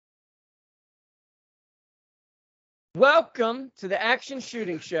Welcome to the Action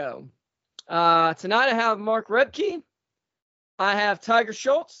Shooting Show. Tonight I have Mark Rebke, I have Tiger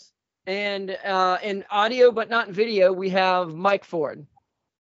Schultz, and in audio but not in video, we have Mike Ford.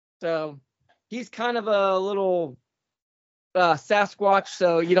 So he's kind of a little Sasquatch,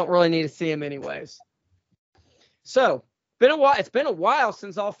 so you don't really need to see him anyways. So it's been a while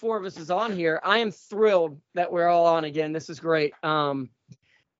since all four of us is on here. I am thrilled that we're all on again. This is great.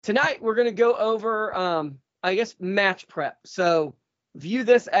 Tonight we're going to go over I guess match prep. So view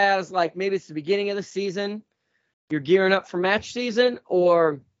this as like maybe it's the beginning of the season, you're gearing up for match season,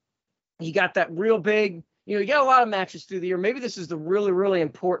 or you got that real big, you got a lot of matches through the year. Maybe this is the really, really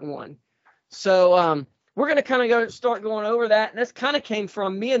important one. So we're going to kind of start going over that. And this kind of came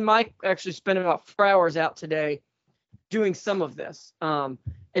from me and Mike actually spent about 4 hours out today doing some of this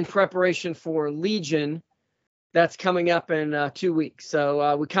in preparation for Legion that's coming up in 2 weeks.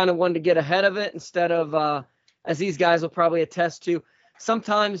 So we kind of wanted to get ahead of it instead of, as these guys will probably attest to,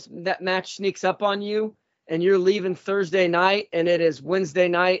 sometimes that match sneaks up on you and you're leaving Thursday night and it is Wednesday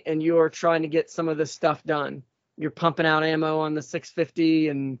night and you're trying to get some of this stuff done. You're pumping out ammo on the 650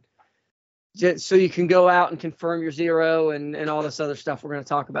 and just so you can go out and confirm your zero and all this other stuff we're going to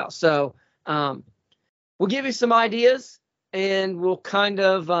talk about. So we'll give you some ideas and we'll kind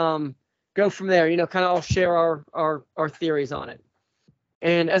of go from there, kind of all share our theories on it.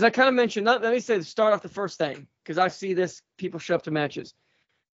 And as I kind of mentioned, let me start off the first thing, because I see this, people show up to matches.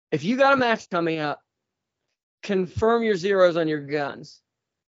 If you got a match coming up, confirm your zeros on your guns.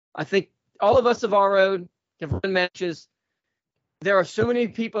 I think all of us have RO'd, have run matches. There are so many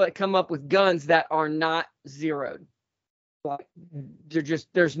people that come up with guns that are not zeroed.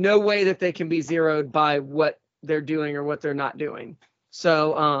 There's no way that they can be zeroed by what they're doing or what they're not doing.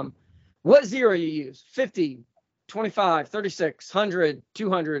 So what zero you use? 50, 25, 36, 100,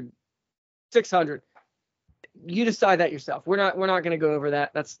 200, 600. You decide that yourself. We're not going to go over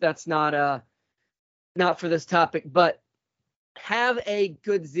that. That's not for this topic, but have a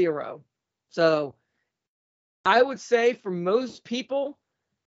good zero. So I would say for most people,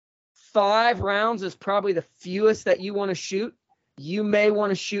 5 rounds is probably the fewest that you want to shoot. You may want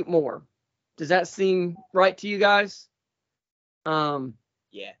to shoot more. Does that seem right to you guys?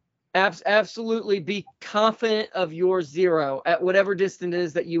 Yeah. Absolutely be confident of your zero at whatever distance it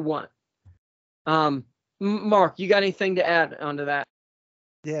is that you want. Mark, you got anything to add onto that?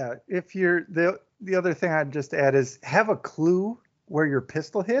 Yeah, if you're the other thing I'd just add is have a clue where your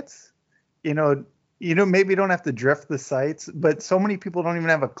pistol hits. Maybe you don't have to drift the sights, but so many people don't even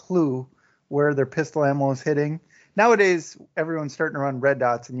have a clue where their pistol ammo is hitting. Nowadays, everyone's starting to run red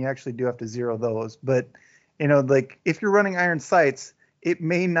dots, and you actually do have to zero those. But, like if you're running iron sights, it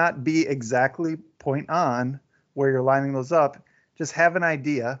may not be exactly point on where you're lining those up. Just have an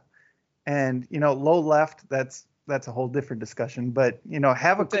idea. And, low left, that's a whole different discussion. But,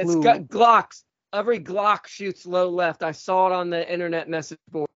 have a clue. It's got Glocks. Every Glock shoots low left. I saw it on the internet message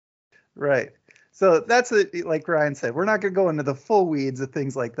board. Right. So that's like Ryan said, we're not going to go into the full weeds of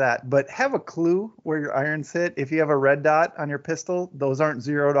things like that, but have a clue where your irons hit. If you have a red dot on your pistol, those aren't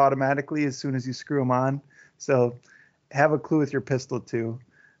zeroed automatically as soon as you screw them on. So have a clue with your pistol too.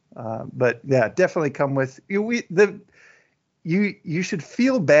 But yeah, definitely come with you. You should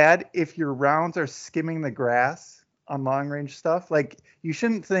feel bad if your rounds are skimming the grass on long range stuff. Like you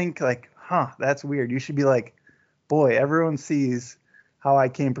shouldn't think like, that's weird. You should be like, boy, everyone sees how I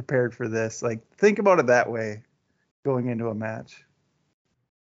came prepared for this. Like, think about it that way going into a match.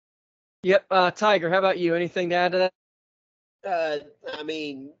 Yep. Tiger, how about you? Anything to add to that?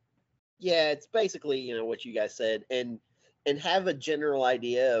 Yeah, it's basically, what you guys said, and have a general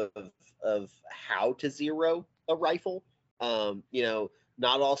idea of how to zero a rifle.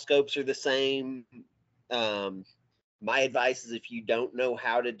 Not all scopes are the same. My advice is if you don't know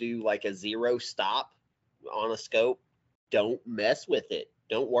how to do like a zero stop on a scope, don't mess with it.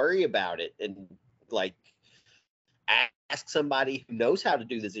 Don't worry about it. And like ask somebody who knows how to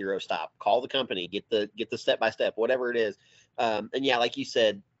do the zero stop. Call the company, get the step-by-step, whatever it is. And yeah, like you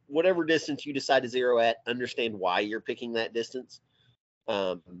said, whatever distance you decide to zero at, understand why you're picking that distance.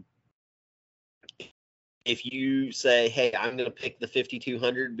 If you say, hey, I'm going to pick the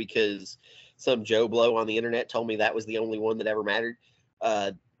 5200 because some Joe Blow on the internet told me that was the only one that ever mattered,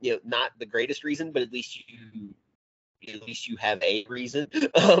 not the greatest reason, but at least you have a reason,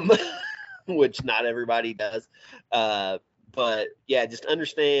 which not everybody does. But yeah, just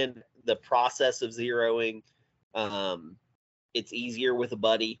understand the process of zeroing. It's easier with a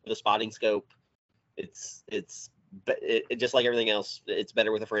buddy, with a spotting scope. It's just like everything else. It's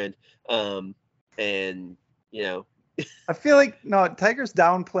better with a friend. And I feel like no, Tiger's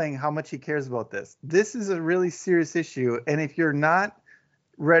downplaying how much he cares about this. This is a really serious issue, and if you're not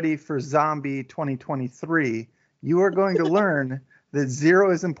ready for Zombie 2023, you are going to learn that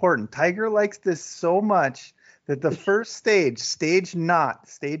zero is important. Tiger likes this so much that the first stage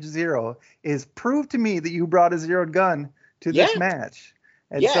zero, is prove to me that you brought a zeroed gun to this match.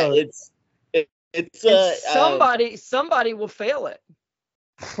 And so somebody will fail it.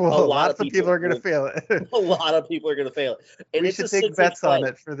 Well, lots of people are going to fail it. A lot of people are going to fail it. And we should take bets on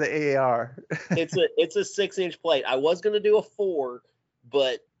it for the AAR. it's a 6-inch plate. I was going to do a 4,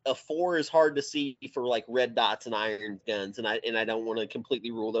 but a 4 is hard to see for like red dots and iron guns, and I don't want to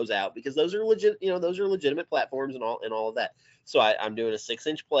completely rule those out because those are legit. Those are legitimate platforms and all of that. So I'm doing a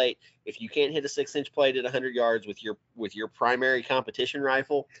 6-inch plate. If you can't hit a 6-inch plate at 100 yards with your primary competition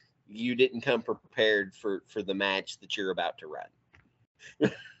rifle, you didn't come prepared for the match that you're about to run.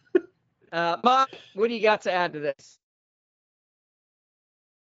 Mark, what do you got to add to this?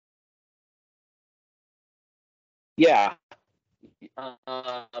 Yeah.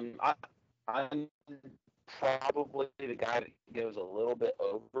 I'm probably the guy that goes a little bit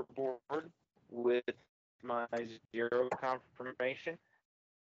overboard with my zero confirmation.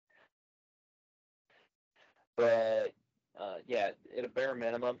 But yeah, at a bare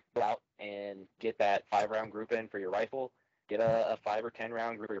minimum, go out and get that 5-round group in for your rifle. Get a 5 or 10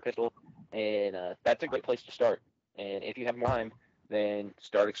 round group for your pistol, and that's a great place to start. And if you have time, then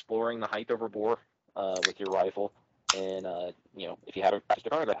start exploring the height over bore with your rifle. And if you haven't practiced a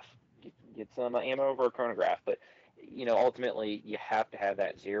chronograph, get some ammo over a chronograph. But ultimately, you have to have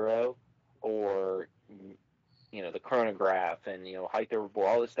that zero, or the chronograph and height over bore.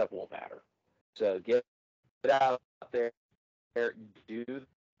 All this stuff won't matter. So get out there, do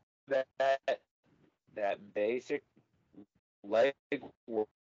that basic leg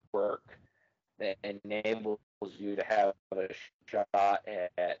work that enables you to have a shot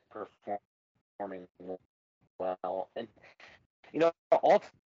at performing well. And ultimately,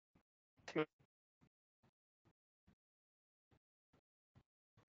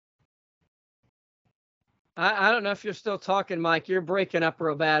 I don't know if you're still talking, Mike. You're breaking up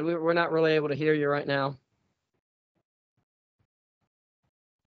real bad. We're not really able to hear you right now.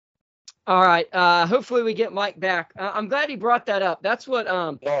 All right. Hopefully we get Mike back. I'm glad he brought that up. That's what.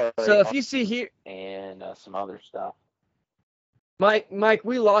 So if you see here and some other stuff, Mike,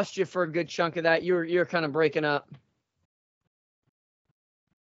 we lost you for a good chunk of that. You're kind of breaking up.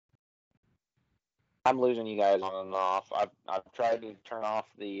 I'm losing you guys on and off. I've tried to turn off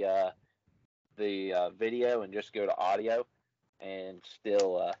the video and just go to audio, and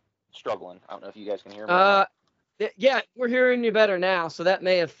still struggling. I don't know if you guys can hear me. Yeah, we're hearing you better now, so that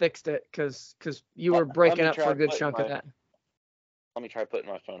may have fixed it because you were breaking up for a good chunk of that. Let me try putting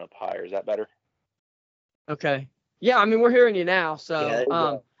my phone up higher. Is that better? Okay. Yeah, I mean, we're hearing you now.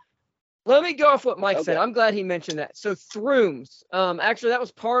 So let me go off what Mike said. I'm glad he mentioned that. So throoms. Actually, that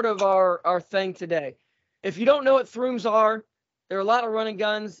was part of our thing today. If you don't know what throoms are, there are a lot of running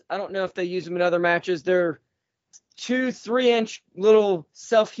guns. I don't know if they use them in other matches. They're 2-3-inch little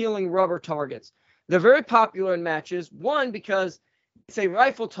self-healing rubber targets. They're very popular in matches. One, because it's a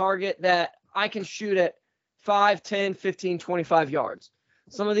rifle target that I can shoot at 5, 10, 15, 25 yards.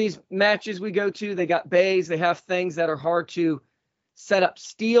 Some of these matches we go to, they got bays. They have things that are hard to set up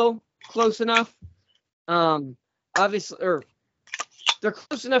steel close enough. Obviously, or they're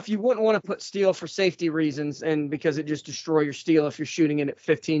close enough you wouldn't want to put steel for safety reasons, and because it just destroy your steel if you're shooting it at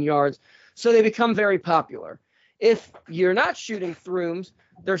 15 yards. So they become very popular. If you're not shooting throoms,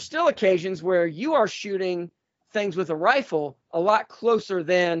 there's still occasions where you are shooting things with a rifle a lot closer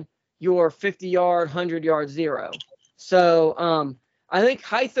than your 50-yard, 100-yard zero. So I think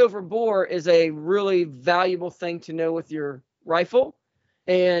height over bore is a really valuable thing to know with your rifle.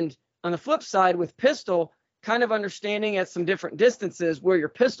 And on the flip side, with pistol, kind of understanding at some different distances where your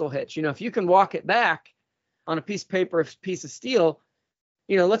pistol hits. If you can walk it back on a piece of paper, a piece of steel,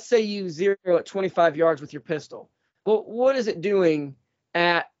 let's say you zero at 25 yards with your pistol. Well, what is it doing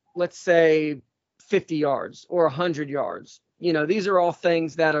at, let's say, 50 yards or 100 yards? These are all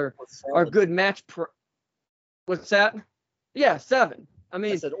things that are good match. What's that? Yeah, 7. I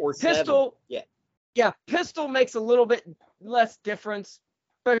mean, pistol. 7. Yeah, pistol makes a little bit less difference,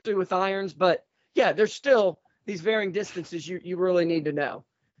 especially with irons. But yeah, there's still these varying distances you really need to know.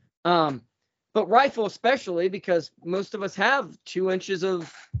 But rifle especially, because most of us have 2 inches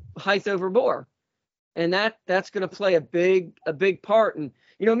of height over bore. And that's going to play a big part. And,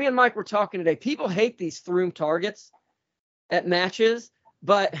 me and Mike were talking today. People hate these throom targets at matches.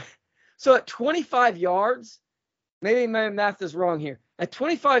 But so at 25 yards, maybe my math is wrong here. At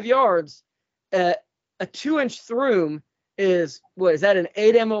 25 yards, a a 2-inch throom is that an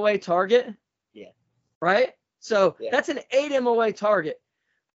 8 MOA target? Yeah. Right? So Yeah. that's an 8 MOA target.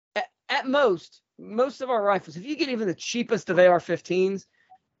 At most of our rifles, if you get even the cheapest of AR-15s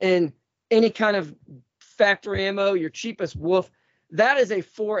and any kind of factory ammo, your cheapest Wolf, that is a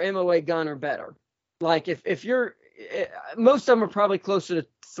 4 MOA gun or better. Like if you're, most of them are probably closer to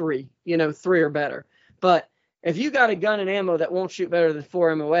 3, 3 or better. But if you got a gun and ammo that won't shoot better than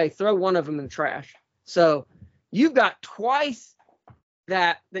 4 MOA, throw one of them in the trash. So you've got twice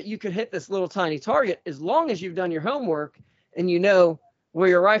that you could hit this little tiny target as long as you've done your homework and you know where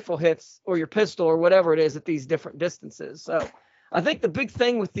your rifle hits or your pistol or whatever it is at these different distances. So I think the big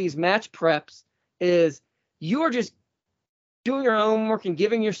thing with these match preps is you are just doing your homework and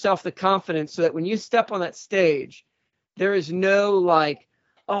giving yourself the confidence so that when you step on that stage, there is no like,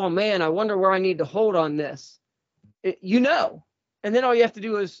 oh man, I wonder where I need to hold on this. And then all you have to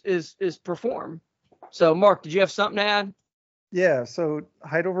do is perform. So Mark, did you have something to add? Yeah, so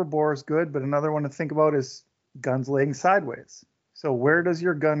height over bore is good, but another one to think about is guns laying sideways. So where does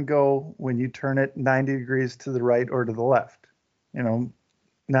your gun go when you turn it 90 degrees to the right or to the left?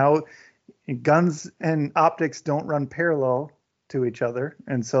 Now guns and optics don't run parallel to each other,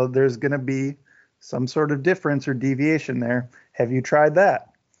 and so there's going to be some sort of difference or deviation there. Have you tried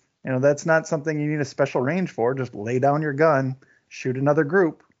that? That's not something you need a special range for. Just lay down your gun, shoot another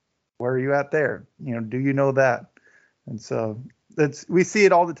group. Where are you at there? Do you know that? And so we see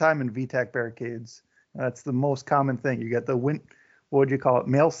it all the time in VTAC barricades. That's the most common thing. You get the what would you call it?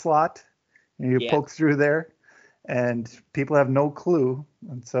 Mail slot. And you poke through there, and people have no clue.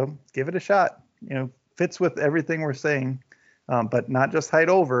 And so give it a shot. Fits with everything we're saying, but not just height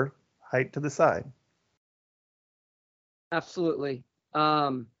over, height to the side. Absolutely.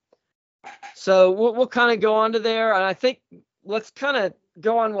 So we'll kind of go on to there, and I think let's kind of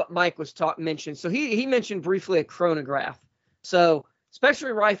go on what Mike was mentioned. So he mentioned briefly a chronograph. So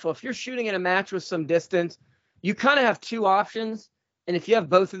especially rifle, if you're shooting in a match with some distance, you kind of have two options, and if you have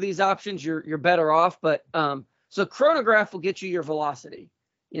both of these options, you're better off. But so chronograph will get you your velocity.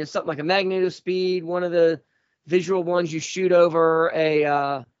 Something like a magnetospeed, one of the visual ones you shoot over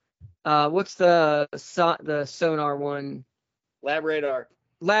a what's the sonar one? Lab radar,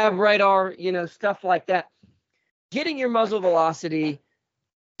 stuff like that. Getting your muzzle velocity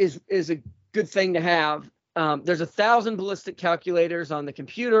is a good thing to have. There's 1,000 ballistic calculators on the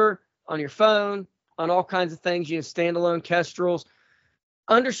computer, on your phone, on all kinds of things, standalone kestrels.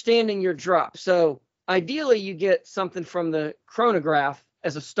 Understanding your drop. So ideally you get something from the chronograph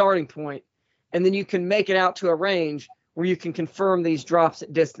as a starting point, and then you can make it out to a range where you can confirm these drops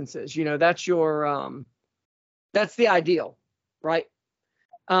at distances. That's your that's the ideal, right?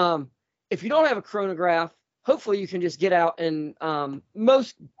 If you don't have a chronograph, hopefully you can just get out and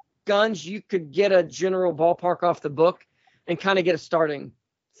most guns you could get a general ballpark off the book and kind of get a starting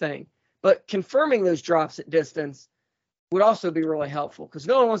thing. But confirming those drops at distance would also be really helpful, because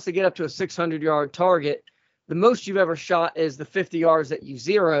no one wants to get up to a 600-yard target. The most you've ever shot is the 50 yards that you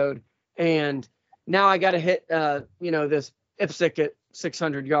zeroed, and now I got to hit this IPSC at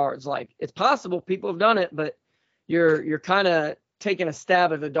 600 yards. Like, it's possible, people have done it, but you're kind of taking a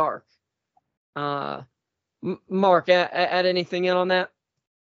stab at the dark. Mark, add anything in on that?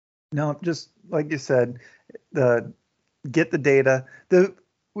 No, just like you said, get the data.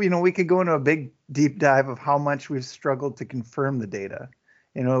 We could go into a big deep dive of how much we've struggled to confirm the data.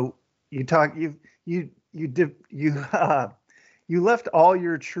 You left all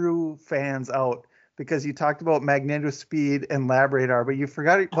your true fans out because you talked about magnetospeed and lab radar, but you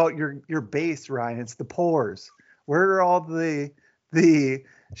forgot about your base, Ryan. It's the pores. Where are all the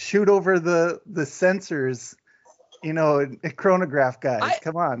shoot over the sensors? Chronograph guys,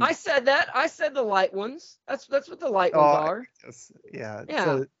 come on. I said that. I said the light ones. That's what the light ones are. Yeah.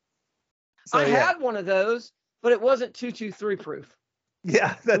 Yeah. So I had one of those, but it wasn't 223 proof.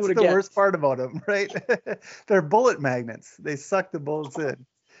 Yeah, that's the worst part about them, right? They're bullet magnets. They suck the bullets in.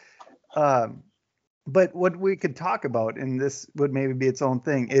 But what we could talk about, and this would maybe be its own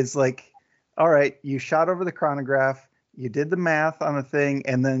thing, is like, all right, you shot over the chronograph, you did the math on a thing,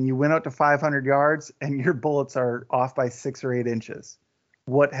 and then you went out to 500 yards and your bullets are off by 6 or 8 inches.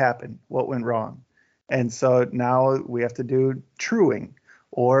 What happened? What went wrong? And so now we have to do truing,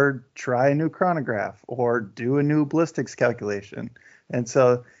 or try a new chronograph, or do a new ballistics calculation. And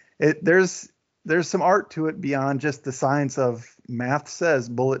so there's some art to it beyond just the science of math says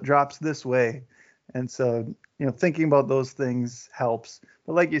bullet drops this way. And so, thinking about those things helps.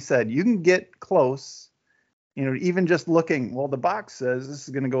 But like you said, you can get close. Even just looking, well, the box says this is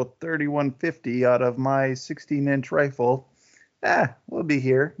going to go 3150 out of my 16-inch rifle. We'll be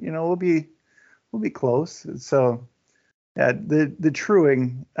here. We'll we'll be close. So yeah, the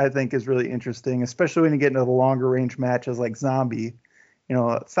truing I think is really interesting, especially when you get into the longer range matches like Zombie.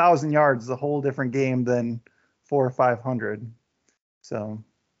 1,000 yards is a whole different game than 400 or 500. So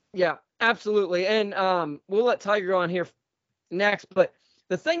Yeah, absolutely. And we'll let Tiger go on here next. But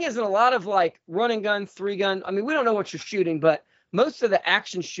the thing is, in a lot of like run and gun, 3-gun, I mean, we don't know what you're shooting, but most of the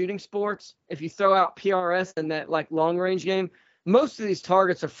action shooting sports, if you throw out PRS and that like long range game, most of these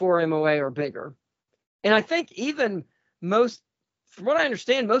targets are 4 MOA or bigger. And I think even most, from what I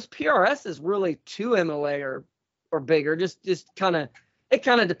understand, most PRS is really 2 MOA or bigger. Just kind of, it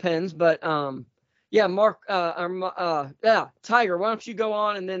kind of depends. But yeah, Mark, yeah, Tiger, why don't you go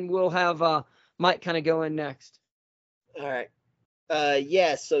on, and then we'll have Mike kind of go in next. All right.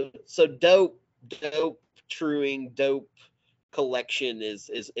 Yeah. So dope truing, dope collection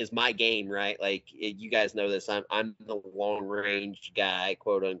is my game, right? Like you guys know this. I'm the long range guy,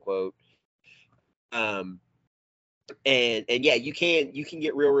 quote unquote. And yeah, you can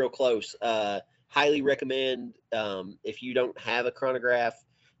get real close. Highly recommend, if you don't have a chronograph,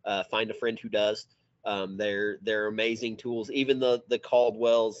 find a friend who does. They're amazing tools. Even the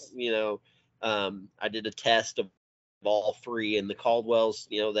Caldwells, I did a test of all three, and the Caldwells,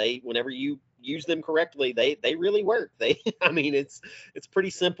 they, whenever you use them correctly, they really work. I mean, it's pretty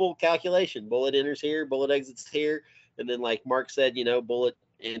simple calculation. Bullet enters here, bullet exits here, and then like Mark said, bullet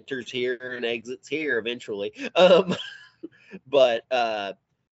enters here and exits here eventually. But and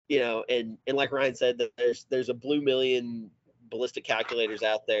like Ryan said, that there's a blue million ballistic calculators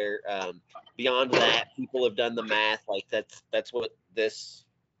out there. Beyond that, people have done the math. Like that's what this,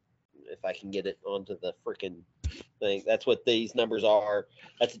 if I can get it onto the freaking thing, that's what these numbers are.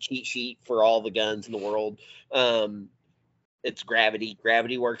 That's a cheat sheet for all the guns in the world. It's gravity.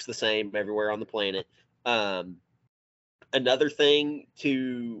 Gravity works the same everywhere on the planet. Another thing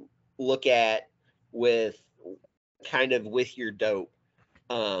to look at with your dope,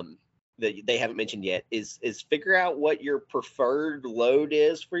 that they haven't mentioned yet, is figure out what your preferred load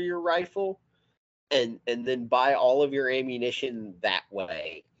is for your rifle, and then buy all of your ammunition that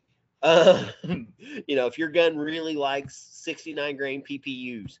way. If your gun really likes 69 grain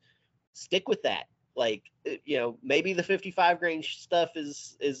PPUs, stick with that. Like, maybe the 55 grain stuff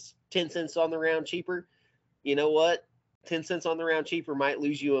is 10 cents on the round cheaper. You know what? 10 cents on the round cheaper might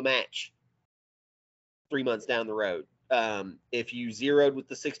lose you a match 3 months down the road. If you zeroed with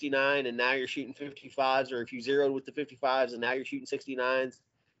the 69 and now you're shooting 55s, or if you zeroed with the 55s and now you're shooting 69s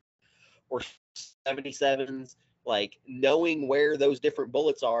or 77s, like, knowing where those different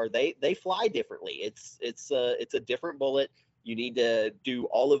bullets are, they fly differently. It's a different bullet. You need to do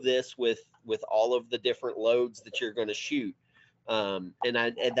all of this with all of the different loads that you're going to shoot. And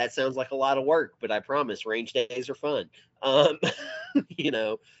that sounds like a lot of work, but I promise range days are fun. The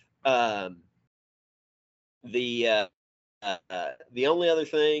only other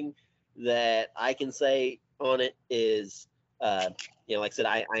thing that I can say on it is, like I said,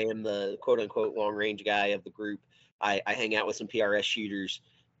 I am the quote unquote long range guy of the group. I hang out with some PRS shooters,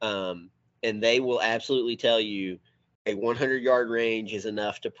 and they will absolutely tell you a 100-yard range is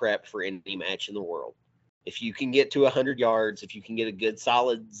enough to prep for any match in the world. If you can get to 100 yards, if you can get a good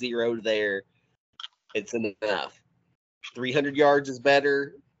solid zero there, it's enough. 300 yards is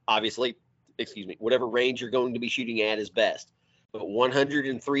better, obviously. Whatever range you're going to be shooting at is best. But 100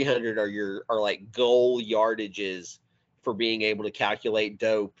 and 300 are like goal yardages for being able to calculate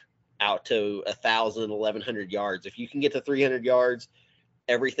dope out to 1,000, 1,100 yards. If you can get to 300 yards,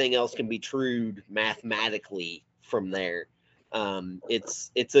 everything else can be trued mathematically from there.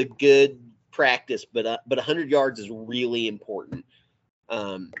 It's a good practice, but 100 yards is really important.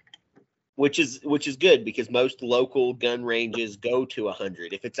 Which is good, because most local gun ranges go to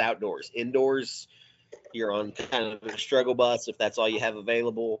 100 if it's outdoors. Indoors, you're on kind of a struggle bus if that's all you have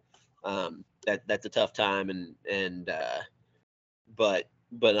available. That's a tough time, but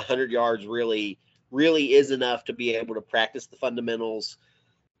 100 yards really is enough to be able to practice the fundamentals,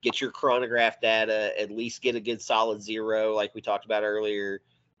 get your chronograph data, at least get a good solid zero like we talked about earlier.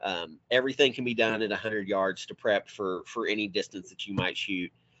 Everything can be done at 100 yards to prep for any distance that you might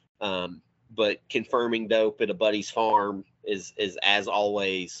shoot. But confirming dope at a buddy's farm is as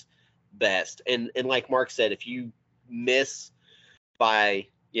always best. And like Mark said, if you miss by,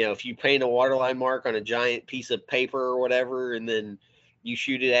 if you paint a waterline mark on a giant piece of paper or whatever, and then you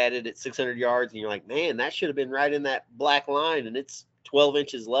shoot it at 600 yards, and you're like, man, that should have been right in that black line, and it's 12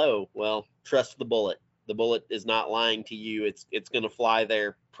 inches low. Well, trust the bullet. The bullet is not lying to you. It's going to fly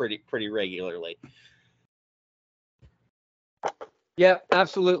there pretty regularly. Yeah,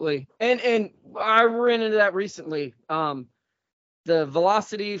 absolutely. And I ran into that recently. the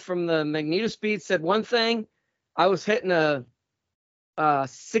velocity from the magnetospeed said one thing. I was hitting a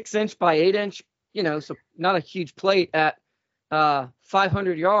 6-inch by 8-inch, so not a huge plate at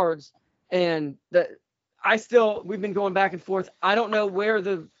 500 yards. And we've been going back and forth. I don't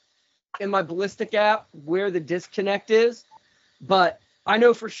know in my ballistic app, where the disconnect is, but I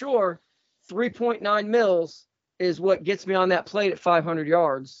know for sure 3.9 mils is what gets me on that plate at 500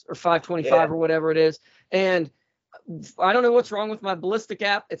 yards or 525 or whatever it is. And I don't know what's wrong with my ballistic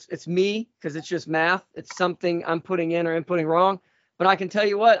app. It's me, because it's just math. It's something I'm putting in or inputting wrong. But I can tell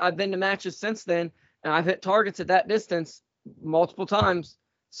you what, I've been to matches since then, and I've hit targets at that distance multiple times.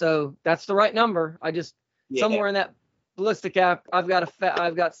 So that's the right number. Somewhere in that ballistic app, I've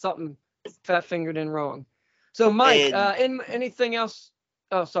got something fat fingered in wrong. So Mike, anything else?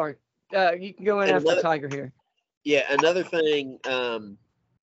 Oh, sorry. You can go in after Tiger here. Yeah, another thing,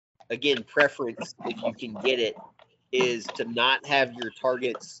 again, preference, if you can get it, is to not have your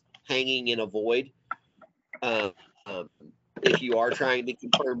targets hanging in a void. If you are trying to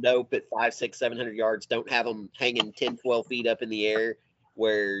confirm dope at 500, 600, 700 yards, don't have them hanging 10, 12 feet up in the air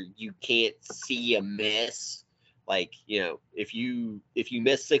where you can't see a miss. Like, if you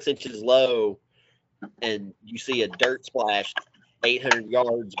miss 6 inches low and you see a dirt splash 800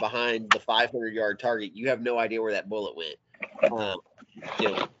 yards behind the 500-yard target, you have no idea where that bullet went.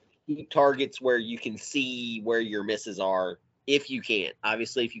 Keep targets where you can see where your misses are, if you can.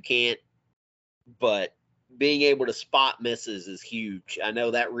 Obviously, if you can't, but being able to spot misses is huge. I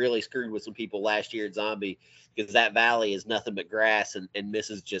know that really screwed with some people last year at Zombie, because that valley is nothing but grass, and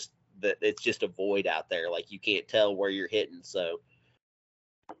misses it's just a void out there. Like, you can't tell where you're hitting. So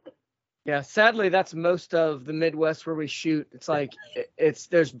yeah, sadly, that's most of the Midwest where we shoot. It's like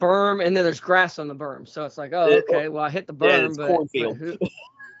there's berm and then there's grass on the berm. So it's like, oh, okay, well, I hit the berm, but cornfield.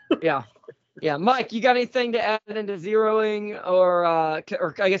 Yeah. Mike, you got anything to add into zeroing or I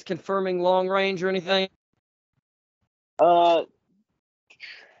guess confirming long range or anything? No,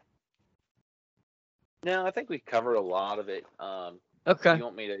 I think we covered a lot of it. Okay. You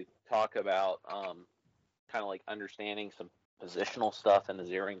want me to talk about kind of like understanding some positional stuff in the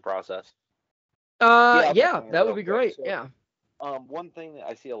zeroing process? Yeah, that would be great. So, yeah. One thing that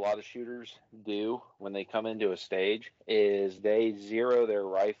I see a lot of shooters do when they come into a stage is they zero their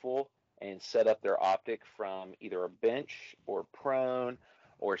rifle and set up their optic from either a bench or prone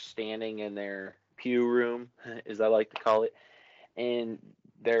or standing in their pew room, as I like to call it, and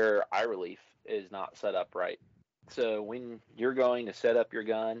their eye relief is not set up right. So when you're going to set up your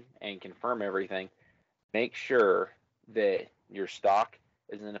gun and confirm everything, make sure that your stock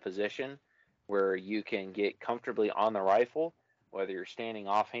is in a position where you can get comfortably on the rifle, whether you're standing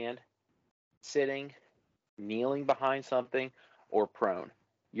offhand, sitting, kneeling behind something, or prone.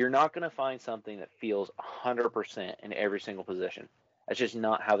 You're not going to find something that feels 100% in every single position. That's just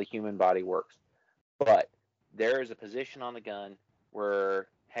not how the human body works. But there is a position on the gun where,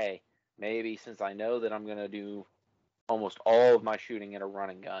 hey, maybe since I know that I'm going to do almost all of my shooting in a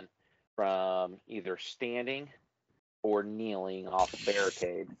running gun from either standing or kneeling off a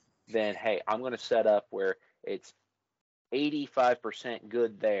barricade, then, hey, I'm going to set up where it's 85%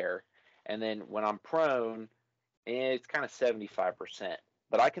 good there. And then when I'm prone, it's kind of 75%.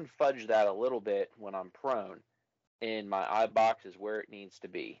 But I can fudge that a little bit when I'm prone, and my eye box is where it needs to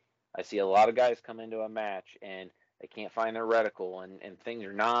be. I see a lot of guys come into a match and they can't find their reticle, and things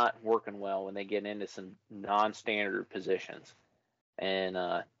are not working well when they get into some non-standard positions. And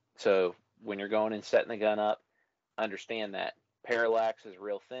so when you're going and setting the gun up, understand that parallax is a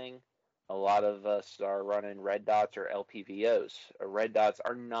real thing. A lot of us are running red dots or LPVOs. Red dots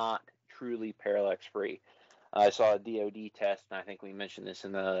are not truly parallax free. I saw a DoD test, and I think we mentioned this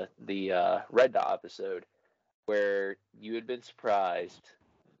in the red dot episode, where you had been surprised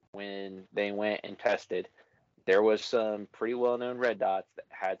when they went and tested. There was some pretty well-known red dots that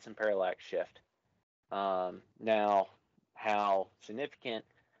had some parallax shift. Now, how significant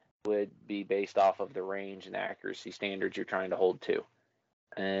would be based off of the range and accuracy standards you're trying to hold to.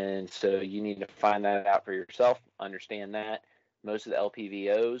 And so you need to find that out for yourself, understand that. Most of the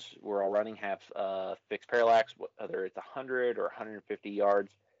LPVOs we're all running have fixed parallax, whether it's 100 or 150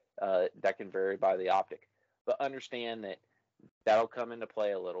 yards. That can vary by the optic. But understand that that'll come into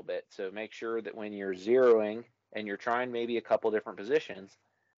play a little bit. So make sure that when you're zeroing and you're trying maybe a couple different positions,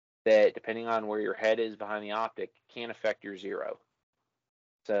 that depending on where your head is behind the optic can affect your zero.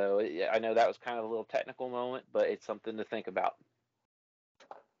 So I know that was kind of a little technical moment, but it's something to think about.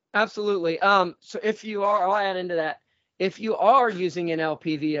 Absolutely. So if you are, I'll add into that. If you are using an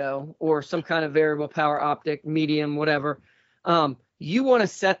LPVO or some kind of variable power optic, medium, whatever, you want to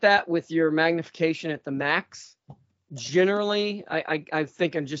set that with your magnification at the max, generally, I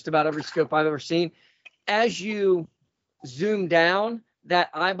think in just about every scope I've ever seen, as you zoom down, that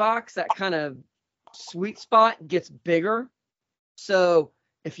eye box, that kind of sweet spot gets bigger. So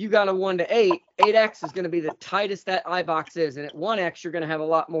if you got a 1 to 8, 8x is going to be the tightest that eye box is, and at 1x you're going to have a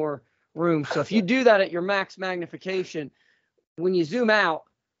lot more room. So if you do that at your max magnification, when you zoom out,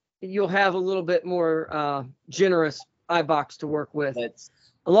 you'll have a little bit more generous eye box to work with. That's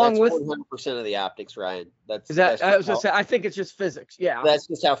Along with 100% of the optics, Ryan. Is that I was gonna say? I think it's just physics. Yeah, that's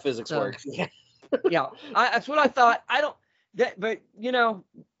just how physics works. Yeah, yeah. That's what I thought. I don't. But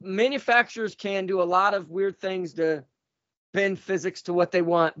manufacturers can do a lot of weird things to bend physics to what they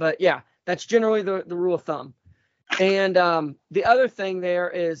want. But yeah, that's generally the rule of thumb. And the other thing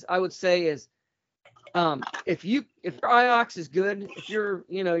there is, I would say is, if your IOX is good, if your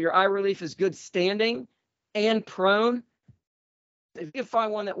eye relief is good standing and prone, if you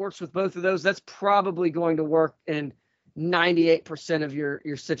find one that works with both of those, that's probably going to work in 98% of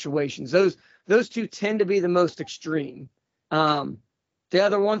your situations. Those two tend to be the most extreme. The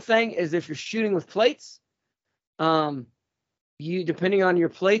other one thing is, if you're shooting with plates, depending on your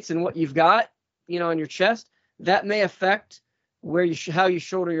plates and what you've got, on your chest, that may affect how you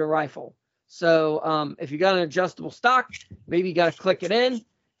shoulder your rifle. So if you got an adjustable stock, maybe you got to click it in. If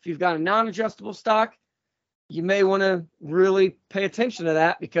you've got a non-adjustable stock, you may want to really pay attention to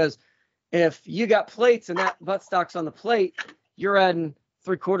that, because if you got plates and that buttstock's on the plate, you're adding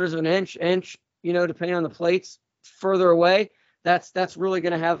 3/4 of an inch, depending on the plates further away. That's really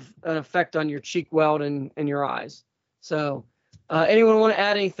going to have an effect on your cheek weld and your eyes. So anyone want to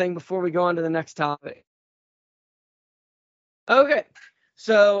add anything before we go on to the next topic? Okay.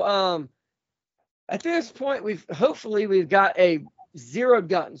 So at this point, we've got a zeroed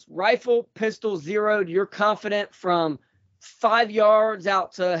guns, rifle, pistol, zeroed. You're confident from 5 yards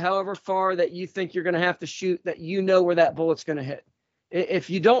out to however far that you think you're going to have to shoot, that where that bullet's going to hit. If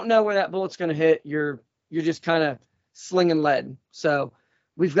you don't know where that bullet's going to hit, you're just kind of slinging lead. So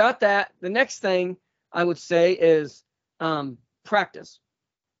we've got that. The next thing I would say is practice.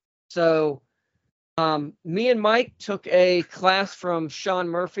 So me and Mike took a class from Sean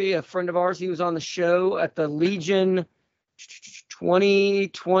Murphy, a friend of ours. He was on the show at the Legion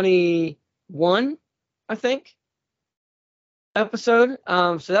 2021, I think, episode.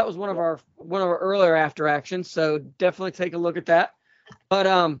 So that was one of our earlier after actions. So definitely take a look at that.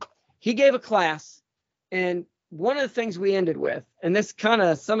 But he gave a class, and one of the things we ended with, and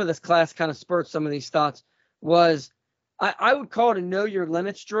some of this class kind of spurred some of these thoughts, was I would call it a know your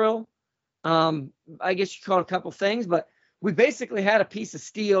limits drill. I guess you call it a couple things, but we basically had a piece of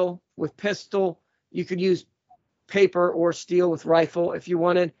steel with pistol. You could use paper or steel with rifle if you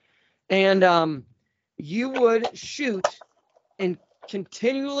wanted, and you would shoot and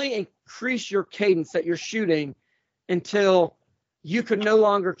continually increase your cadence that you're shooting until you could no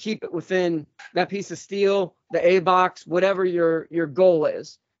longer keep it within that piece of steel, the A box, whatever your goal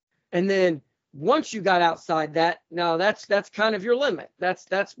is. And then once you got outside that, now that's kind of your limit.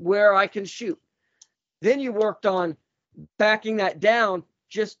 That's where I can shoot. Then you worked on backing that down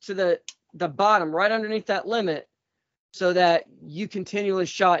just to the bottom, right underneath that limit, so that you continually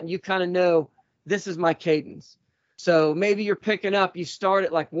shot and you kind of know, this is my cadence. So maybe you're picking up, you start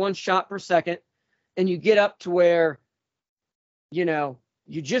at like 1 shot per second, and you get up to where, you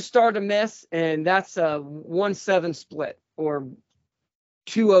just start to miss, and that's a 1-7 split or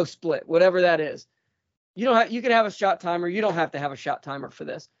 2-0 split, whatever that is. You can have a shot timer. You don't have to have a shot timer for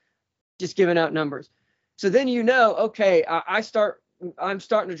this. Just giving out numbers. So then okay, I'm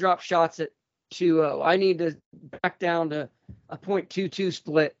starting to drop shots at 2-0. I need to back down to a 0.22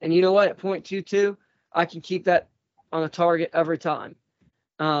 split. And you know what? At 0.22, I can keep that on the target every time.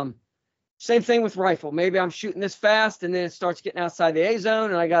 Same thing with rifle. Maybe I'm shooting this fast, and then it starts getting outside the A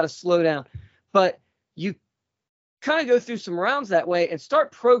zone, and I got to slow down. But you kind of go through some rounds that way and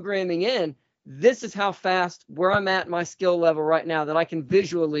start programming in, this is how fast, where I'm at my skill level right now, that I can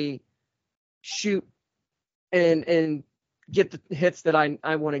visually shoot and get the hits that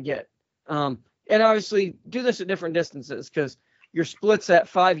I want to get. And obviously do this at different distances, because your splits at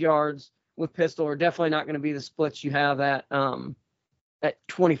 5 yards with pistol are definitely not going to be the splits you have at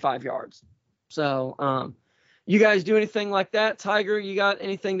 25 yards. So you guys do anything like that? Tiger, you got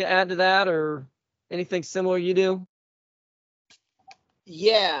anything to add to that, or anything similar you do?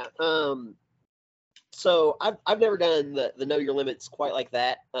 Yeah. So I've never done the know your limits quite like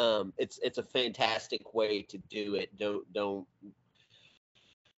that. It's a fantastic way to do it. Don't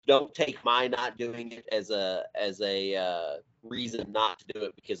take my not doing it as a reason not to do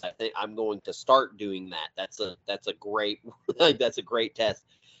it, because I think I'm going to start doing that. That's a great that's a great test.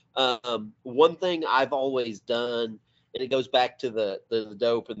 One thing I've always done, and it goes back to the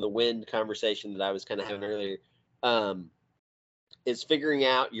dope and the wind conversation that I was kind of having earlier, is figuring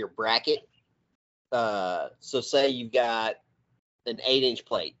out your bracket. So say you've got an 8-inch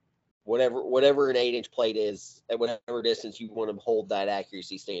plate, whatever an 8-inch plate is, at whatever distance you want to hold that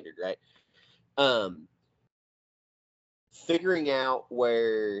accuracy standard, right? Figuring out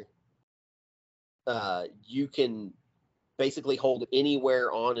where you can basically hold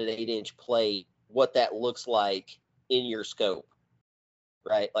anywhere on an 8-inch plate, what that looks like in your scope,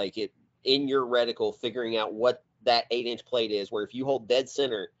 right? Like it in your reticle, figuring out what that 8-inch plate is, where if you hold dead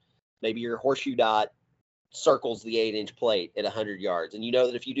center, maybe your horseshoe dot circles the 8-inch plate at 100 yards. And you know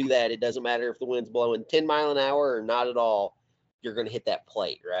that if you do that, it doesn't matter if the wind's blowing 10 mile an hour or not at all, you're going to hit that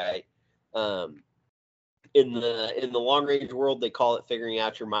plate, right? In the long range world, they call it figuring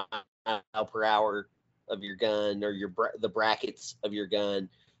out your mile per hour of your gun, or the brackets of your gun.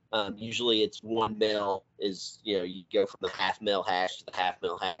 Usually it's 1 mil is, you go from the half mil hash to the half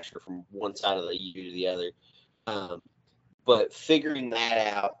mil hash, or from one side of the U to the other. But figuring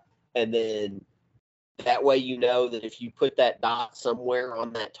that out, and then that way that if you put that dot somewhere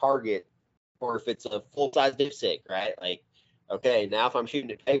on that target, or if it's a full-size dipstick, right? Like, okay, now if I'm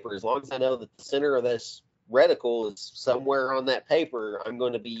shooting at paper, as long as I know that the center of this reticle is somewhere on that paper, I'm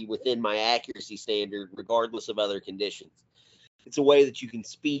going to be within my accuracy standard regardless of other conditions. It's a way that you can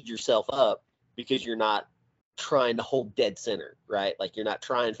speed yourself up because you're not trying to hold dead center, right? Like you're not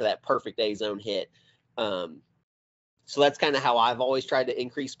trying for that perfect A zone hit. So that's kind of how I've always tried to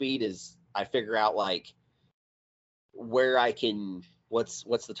increase speed, is I figure out like where I can, what's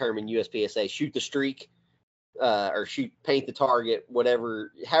the term in USPSA, shoot the streak, or paint the target,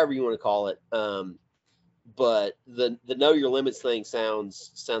 however you want to call it. But the know your limits thing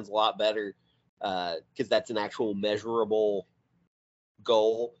sounds a lot better, because that's an actual measurable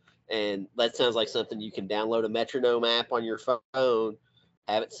goal, and that sounds like something you can download a metronome app on your phone,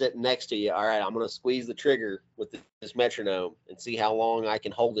 have it sitting next to you. All right, I'm going to squeeze the trigger with this metronome and see how long I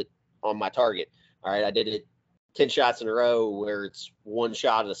can hold it on my target. All right, I did it 10 shots in a row where it's 1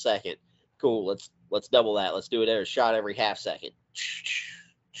 shot a second. Cool, let's double that. Let's do it a shot every half second.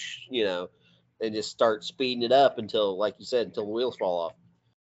 And just start speeding it up until, like you said, until the wheels fall off.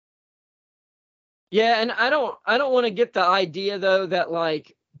 Yeah, and I don't want to get the idea though that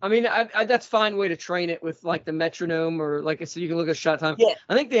like, I mean, that's a fine way to train it with like the metronome, or like I said, you can look at shot time. Yeah.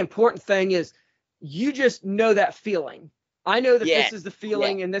 I think the important thing is you just know that feeling. I know that Yeah. this is the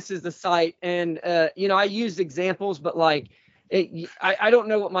feeling and this is the sight. And, I use examples, but like I don't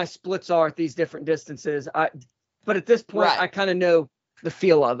know what my splits are at these different distances. But at this point, Right. I kind of know the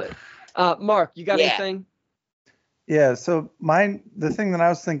feel of it. Mark, you got anything? Yeah, so the thing that I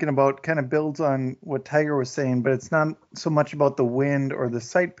was thinking about kind of builds on what Tiger was saying, but it's not so much about the wind or the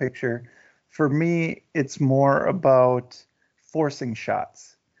sight picture. For me, it's more about forcing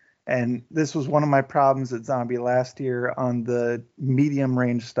shots. And this was one of my problems at Zombie last year on the medium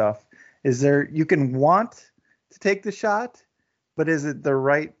range stuff. You can want to take the shot, but is it the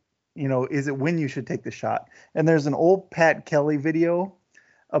right, is it when you should take the shot? And there's an old Pat Kelly video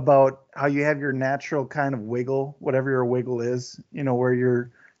about how you have your natural kind of wiggle, whatever your wiggle is, where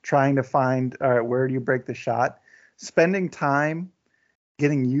you're trying to find, all right, where do you break the shot? Spending time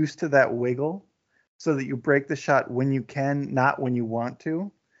getting used to that wiggle so that you break the shot when you can, not when you want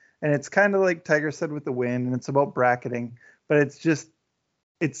to. And it's kind of like Tiger said with the wind, and it's about bracketing, but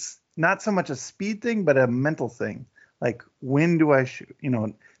it's not so much a speed thing, but a mental thing. Like, when do I shoot?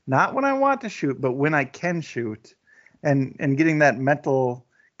 Not when I want to shoot, but when I can shoot, and getting that mental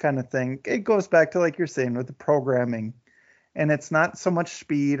kind of thing. It goes back to, like you're saying, with the programming, and it's not so much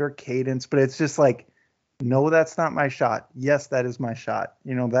speed or cadence, but it's just like, no, that's not my shot. Yes, that is my shot.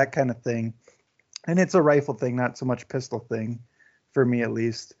 That kind of thing. And it's a rifle thing, not so much pistol thing, for me at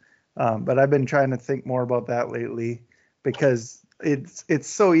least. But I've been trying to think more about that lately, because it's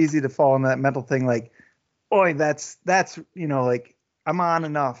so easy to fall in that mental thing. Like, boy, that's like, I'm on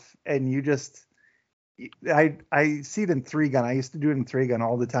enough, and you just. I see it in 3-gun. I used to do it in 3-gun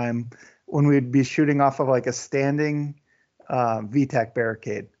all the time when we'd be shooting off of like a standing VTAC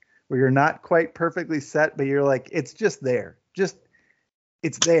barricade, where you're not quite perfectly set, but you're like, it's just there.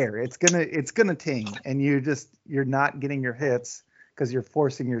 It's there. It's gonna ting, and you're not getting your hits because you're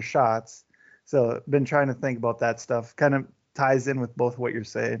forcing your shots. So I've been trying to think about that stuff. Kind of ties in with both what you're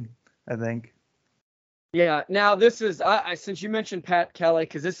saying, I think. Yeah. Now this is, since you mentioned Pat Kelly,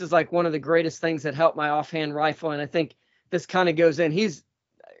 because this is like one of the greatest things that helped my offhand rifle, and I think this kind of goes in. He's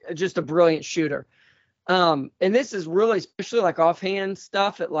just a brilliant shooter. And this is really, especially like offhand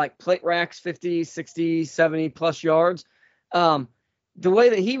stuff at like plate racks, 50, 60, 70 plus yards. the way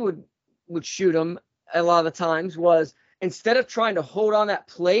that he would shoot them a lot of the times was, instead of trying to hold on that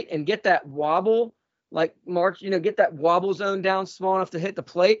plate and get that wobble, like Mark, get that wobble zone down small enough to hit the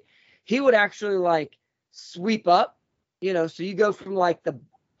plate, he would actually like sweep up, so you go from like the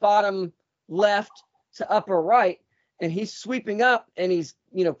bottom left to upper right, and he's sweeping up and he's,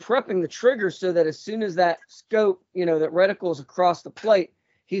 prepping the trigger so that as soon as that scope, that reticle is across the plate,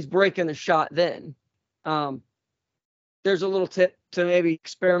 he's breaking the shot then. There's a little tip to maybe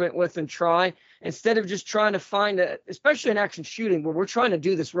experiment with and try, instead of just trying to find especially in action shooting where we're trying to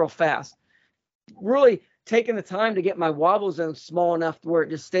do this real fast, really taking the time to get my wobble zone small enough to where it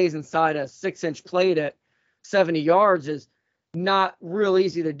just stays inside a 6-inch plate at 70 yards is not real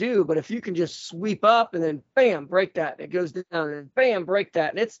easy to do. But if you can just sweep up and then bam, break that, it goes down, and then bam, break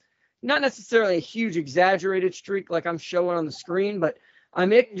that. And it's not necessarily a huge exaggerated streak like I'm showing on the screen, but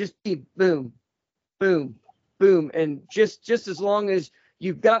it can just be boom, boom, boom. And just as long as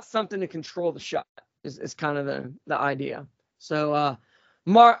you've got something to control the shot is kind of the idea. So,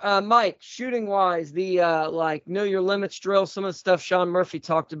 Mike, shooting wise, the like know your limits drill, some of the stuff Sean Murphy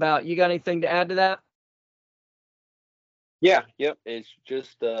talked about, you got anything to add to that? Yeah, yep. It's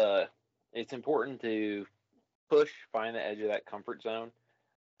just it's important to find the edge of that comfort zone.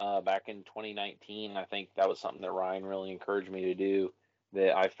 Back in 2019, I think that was something that Ryan really encouraged me to do,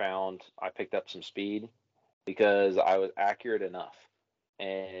 that I found I picked up some speed because I was accurate enough.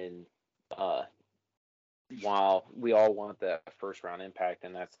 And while we all want that first round impact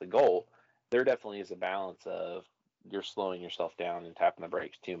and that's the goal, there definitely is a balance of you're slowing yourself down and tapping the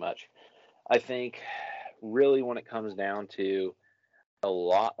brakes too much. I think really when it comes down to a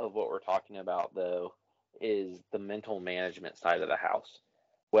lot of what we're talking about, though, is the mental management side of the house.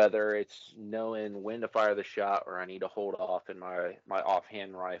 Whether it's knowing when to fire the shot, or I need to hold off in my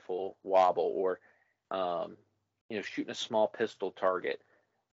offhand rifle wobble, or shooting a small pistol target.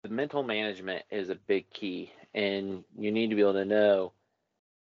 The mental management is a big key, and you need to be able to know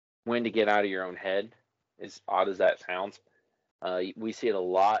when to get out of your own head, as odd as that sounds. We see it a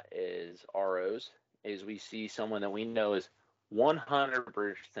lot as ROs, is we see someone that we know is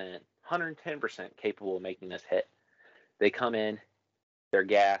 100%, 110% capable of making this hit. They come in, they're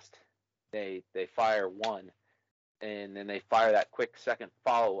gassed, they fire one, and then they fire that quick second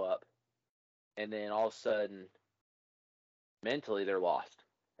follow-up, and then all of a sudden, mentally, they're lost.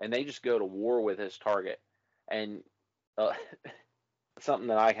 And they just go to war with his target. And something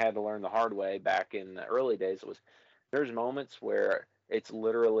that I had to learn the hard way back in the early days was there's moments where it's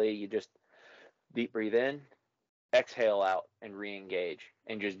literally you just deep breathe in, exhale out, and re-engage,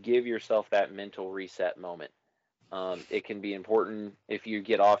 and just give yourself that mental reset moment. It can be important if you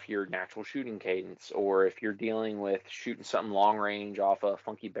get off your natural shooting cadence, or if you're dealing with shooting something long range off a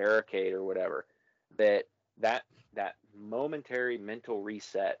funky barricade or whatever, that momentary mental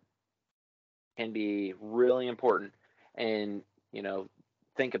reset can be really important. And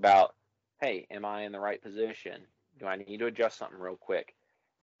think about, hey, am I in the right position? Do I need to adjust something real quick?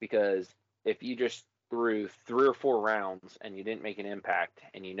 Because if you just threw 3 or 4 rounds and you didn't make an impact,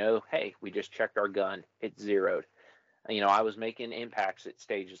 and hey, we just checked our gun, it's zeroed. I was making impacts at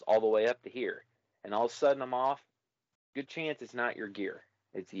stages all the way up to here, and all of a sudden I'm off. Good chance it's not your gear,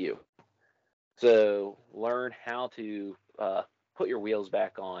 it's you. So learn how to put your wheels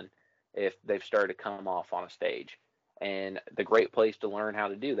back on if they've started to come off on a stage. And the great place to learn how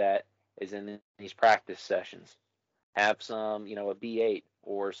to do that is in these practice sessions. Have some, a B8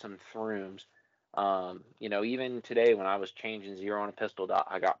 or some throoms. Even today when I was changing zero on a pistol dot,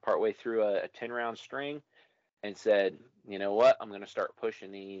 I got partway through a 10-round string and said, you know what, I'm going to start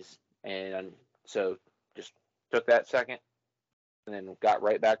pushing these. And so just took that second and then got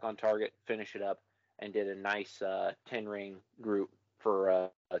right back on target, finish it up, and did a nice 10-ring group for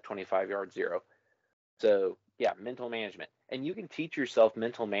a 25-yard zero. So, yeah, mental management. And you can teach yourself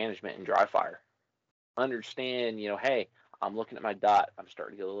mental management in dry fire. Understand, hey, I'm looking at my dot. I'm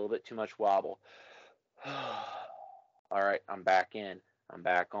starting to get a little bit too much wobble. All right, I'm back in. I'm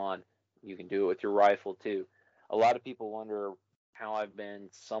back on. You can do it with your rifle, too. A lot of people wonder how I've been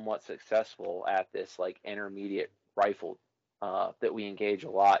somewhat successful at this, like, intermediate rifle that we engage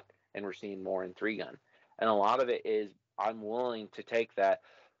a lot, and we're seeing more in 3-gun. And a lot of it is I'm willing to take that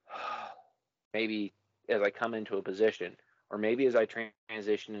maybe as I come into a position, or maybe as I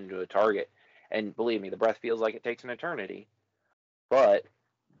transition into a target. And believe me, the breath feels like it takes an eternity. But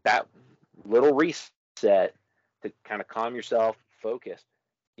that little reset to kind of calm yourself, focus,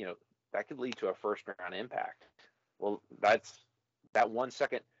 that could lead to a first round impact. Well, that's that 1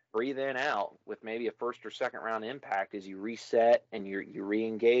 second breathe in out with maybe a first or second round impact as you reset and you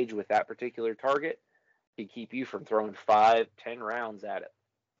re-engage with that particular target. to keep you from throwing 5-10 rounds at it.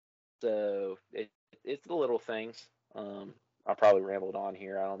 So it's the little things. I probably rambled on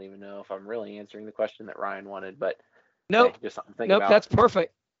here. I don't even know if I'm really answering the question that Ryan wanted, but Nope. hey, just something to think Nope. about. That's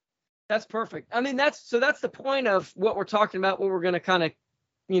perfect. That's perfect. I mean, that's the point of what we're talking about. What we're going to kind of,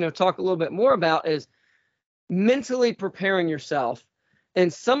 talk a little bit more about is mentally preparing yourself.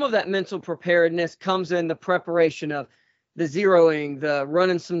 And some of that mental preparedness comes in the preparation of the zeroing, the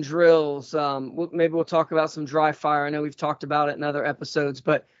running some drills. Maybe we'll talk about some dry fire. I know we've talked about it in other episodes,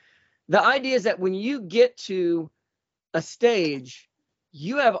 but the idea is that when you get to a stage,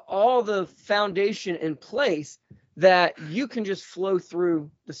 you have all the foundation in place that you can just flow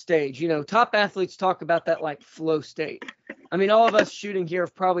through the stage. Top athletes talk about that like flow state. I mean, all of us shooting here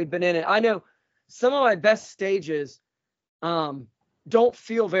have probably been in it. I know some of my best stages don't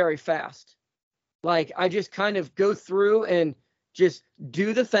feel very fast. Like I just kind of go through and just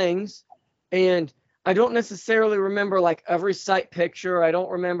do the things, and I don't necessarily remember like every sight picture. I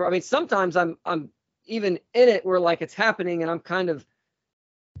don't remember. I mean, sometimes I'm even in it where like it's happening and I'm kind of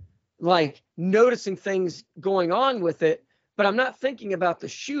like noticing things going on with it, but I'm not thinking about the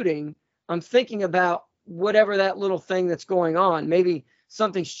shooting. I'm thinking about whatever that little thing that's going on. Maybe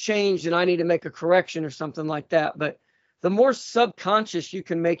something's changed and I need to make a correction or something like that. But the more subconscious you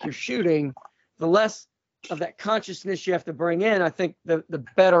can make your shooting, the less of that consciousness you have to bring in. I think the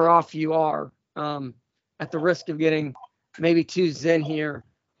better off you are, at the risk of getting maybe too zen here.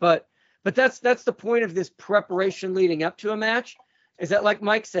 But that's the point of this preparation leading up to a match, is that, like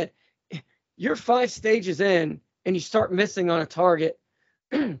Mike said, you're 5 stages in and you start missing on a target.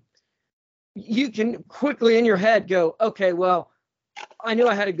 You can quickly in your head go, okay, well, I knew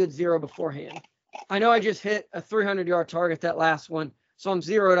I had a good zero beforehand. I know I just hit a 300-yard target that last one, so I'm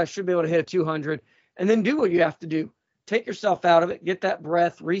zeroed. I should be able to hit a 200, and then do what you have to do. Take yourself out of it, get that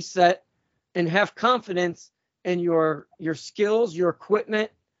breath, reset, and have confidence in your skills, your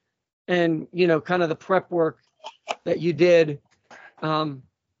equipment, and kind of the prep work that you did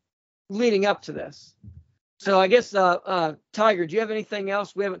leading up to this. So I guess Tiger, do you have anything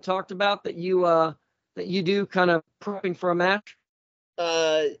else we haven't talked about that you do kind of prepping for a match?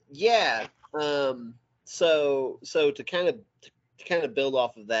 Yeah. So to kind of build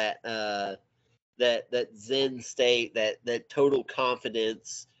off of that, that Zen state, that total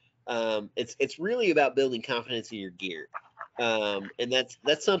confidence, it's really about building confidence in your gear. And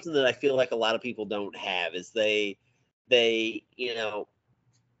that's something that I feel like a lot of people don't have, is they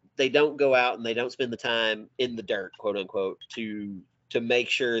don't go out and they don't spend the time in the dirt, quote unquote, to make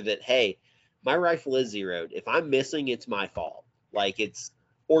sure that, hey, my rifle is zeroed. If I'm missing, it's my fault. Like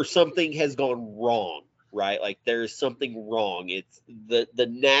or something has gone wrong, right? Like there's something wrong. It's the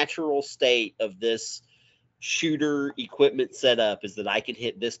natural state of this shooter equipment setup is that I can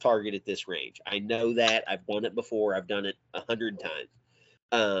hit this target at this range. I know that. I've done it before. I've done it 100 times.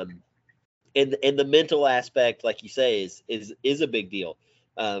 And the mental aspect, like you say, is a big deal.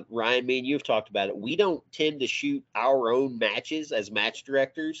 Ryan, me and you have talked about it. We don't tend to shoot our own matches as match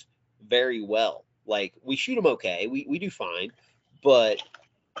directors very well. Like we shoot them okay. We do fine, but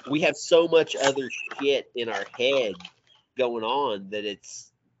we have so much other shit in our head going on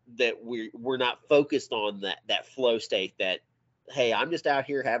that we're not focused on that flow state, that, hey, I'm just out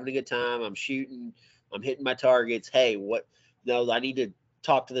here having a good time. I'm shooting, I'm hitting my targets. Hey, I need to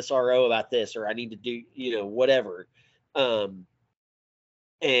talk to this RO about this, or I need to do, whatever. And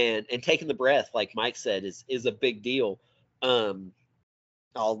taking the breath, like Mike said, is a big deal.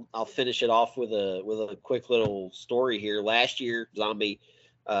 I'll finish it off with a quick little story here. Last year, Zombie,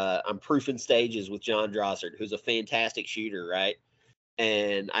 I'm proofing stages with John Drossard, who's a fantastic shooter, right?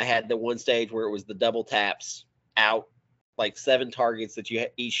 And I had the one stage where it was the double taps out, like 7 targets that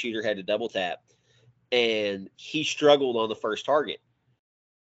each shooter had to double tap, and he struggled on the first target,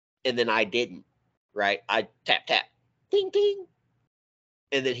 and then I didn't, right? I tap, ding, ding,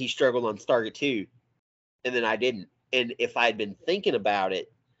 and then he struggled on target 2, and then I didn't. And if I'd been thinking about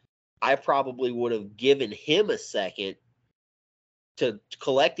it, I probably would have given him a second to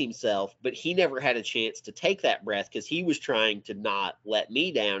collect himself, but he never had a chance to take that breath because he was trying to not let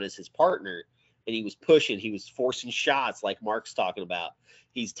me down as his partner, and he was pushing, he was forcing shots like Mark's talking about.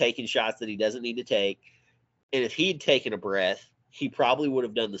 He's taking shots that he doesn't need to take, and if he'd taken a breath, he probably would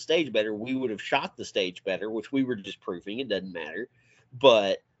have done the stage better. We would have shot the stage better, which we were just proofing. It doesn't matter.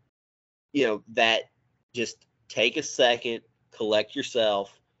 But, that just take a second, collect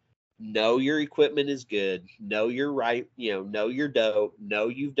yourself, know your equipment is good, know you're right, know you're dope, know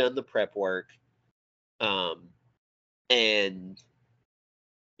you've done the prep work, and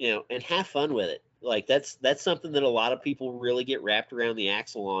have fun with it. Like that's something that a lot of people really get wrapped around the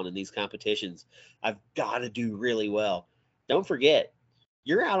axle on in these competitions. I've got to do really well. Don't forget,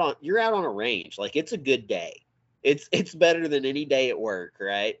 you're out on a range. Like, it's a good day. It's better than any day at work,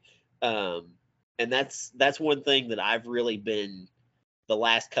 right? And that's one thing that I've really been the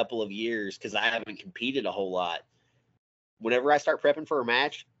last couple of years, because I haven't competed a whole lot. Whenever I start prepping for a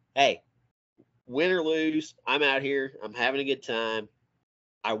match, hey, win or lose, I'm out here. I'm having a good time.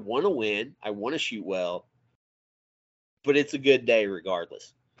 I want to win. I want to shoot well, but it's a good day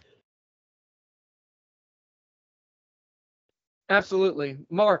regardless. Absolutely.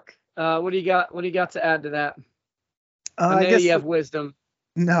 Mark, what do you got? What do you got to add to that? I know I guess you have wisdom.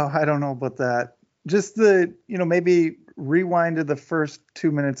 no, I don't know about that. Just maybe rewind to the first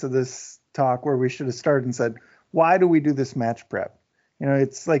 2 minutes of this talk where we should have started and said, why do we do this match prep?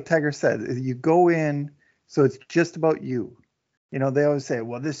 It's like Tiger said, you go in, so it's just about you. They always say,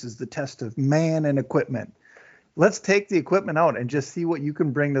 well, this is the test of man and equipment. Let's take the equipment out and just see what you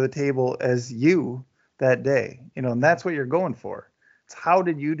can bring to the table as you that day. And that's what you're going for. It's how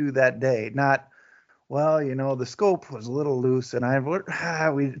did you do that day? Not, well, the scope was a little loose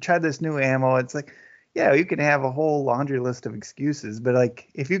and we tried this new ammo. It's like, yeah, you can have a whole laundry list of excuses. But like,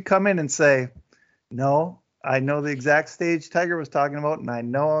 if you come in and say, no, I know the exact stage Tiger was talking about, and I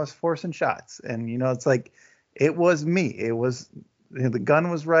know I was forcing shots. And, it's like, it was me. It was, the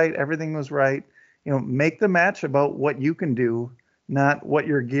gun was right. Everything was right. Make the match about what you can do, not what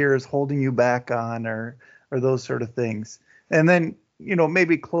your gear is holding you back on or those sort of things. And then,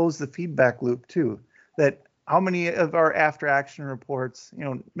 maybe close the feedback loop too, that how many of our after action reports,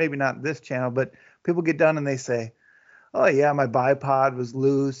 maybe not this channel, but people get done and they say, oh yeah, my bipod was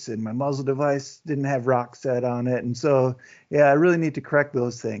loose and my muzzle device didn't have rock set on it. And so, yeah, I really need to correct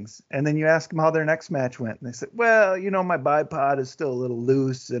those things. And then you ask them how their next match went. And they say, well, my bipod is still a little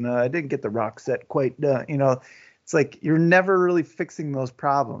loose and I didn't get the rock set quite done. It's like, you're never really fixing those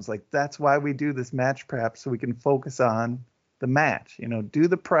problems. Like, that's why we do this match prep, so we can focus on the match, do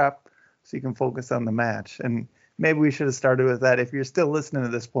the prep so you can focus on the match. And maybe we should have started with that. If you're still listening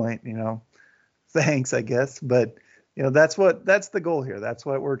at this point, thanks, I guess. But that's the goal here. That's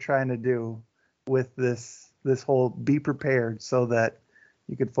what we're trying to do with this whole be prepared, so that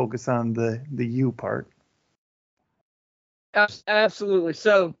you could focus on the you part. Absolutely.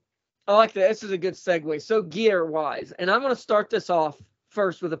 So I like that. This is a good segue. So gear wise, and I'm going to start this off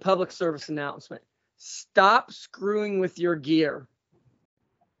first with a public service announcement. Stop screwing with your gear.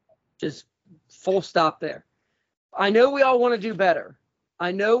 Just full stop there. I know we all want to do better.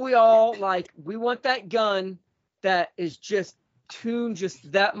 I know we all we want that gun that is just tuned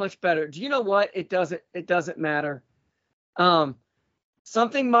just that much better. Do you know what? It doesn't matter.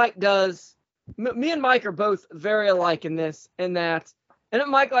 Something Mike does. Me and Mike are both very alike in this and that. And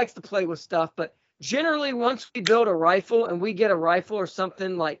Mike likes to play with stuff, but generally once we build a rifle and we get a rifle or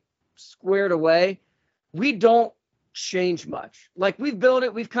something like squared away, we don't change much. Like, we've built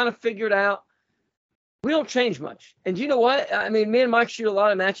it, we've kind of figured out. We don't change much. And you know what? I mean, me and Mike shoot a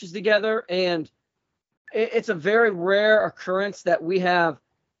lot of matches together, and it's a very rare occurrence that we have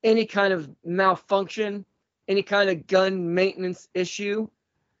any kind of malfunction, any kind of gun maintenance issue,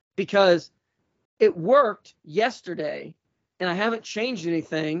 because it worked yesterday and I haven't changed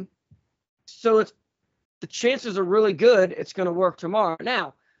anything. So the chances are really good it's going to work tomorrow.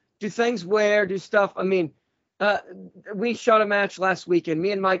 Now, do things wear, do stuff? I mean, we shot a match last weekend.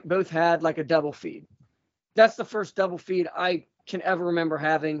 Me and Mike both had like a double feed. That's the first double feed I can ever remember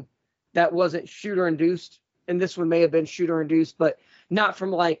having that wasn't shooter induced. And this one may have been shooter induced, but not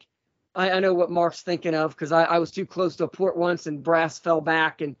from I know what Mark's thinking of, because I was too close to a port once and brass fell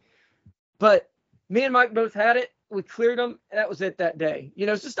back. But me and Mike both had it. We cleared them. That was it that day.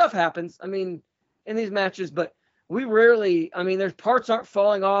 So stuff happens. I mean, in these matches, but we rarely, there's parts aren't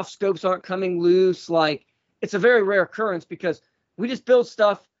falling off, scopes aren't coming loose. It's a very rare occurrence because we just build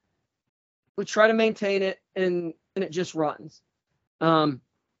stuff. We try to maintain it and it just runs. So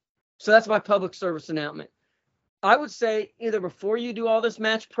that's my public service announcement. I would say either before you do all this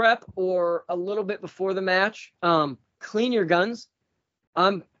match prep or a little bit before the match, clean your guns.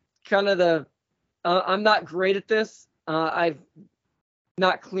 I'm kind of I'm not great at this. I've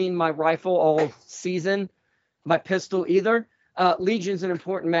not cleaned my rifle all season, my pistol either. Legion's an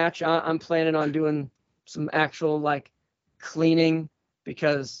important match. I'm planning on doing some actual cleaning,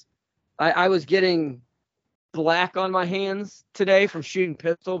 because I was getting black on my hands today from shooting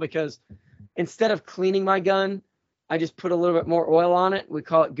pistol, because instead of cleaning my gun, I just put a little bit more oil on it. We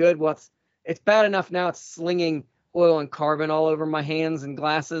call it good. Well, it's bad enough now. It's slinging oil and carbon all over my hands and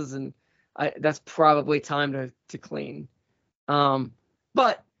glasses, and that's probably time to clean.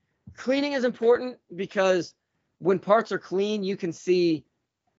 But cleaning is important because when parts are clean, you can see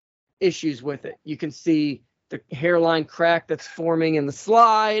issues with it. You can see the hairline crack that's forming in the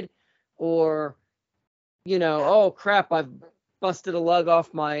slide, or, oh crap, I've busted a lug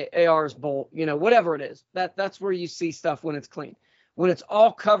off my AR's bolt, whatever it is. That's where you see stuff when it's clean. When it's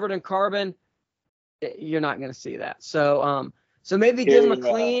all covered in carbon, you're not going to see that. So maybe give them a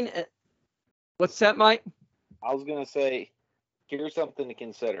clean. What's that, Mike? I was going to say, here's something to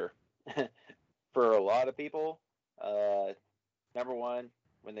consider. For a lot of people, number one,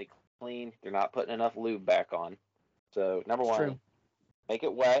 when they clean, they're not putting enough lube back on. So number one, true. Make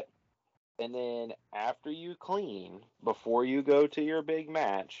it wet. And then after you clean, before you go to your big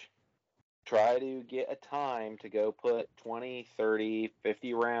match, try to get a time to go put 20, 30,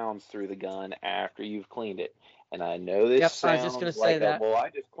 50 rounds through the gun after you've cleaned it. And I know this sounds I was just gonna say that. well, I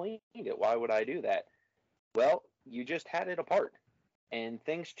just cleaned it. Why would I do that? Well, you just had it apart, and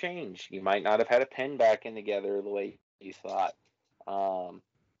things change. You might not have had a pin back in together the way you thought. Or,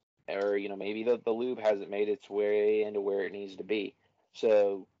 maybe the lube hasn't made its way into where it needs to be.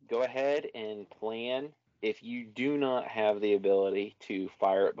 So go ahead and plan. If you do not have the ability to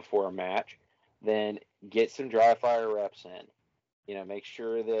fire it before a match, then get some dry fire reps in. Make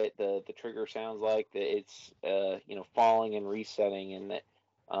sure that the trigger sounds like that it's falling and resetting, and that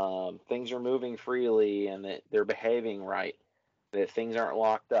things are moving freely, and that they're behaving right, that things aren't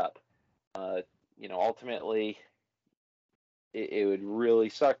locked up. Ultimately, it would really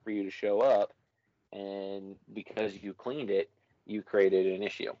suck for you to show up, and because you cleaned it, you created an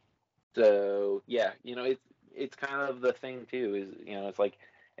issue. So yeah, it's kind of the thing too, is it's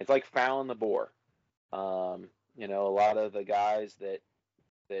like fouling the bore. A lot of the guys that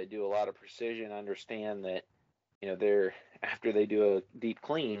do a lot of precision understand that they're, after they do a deep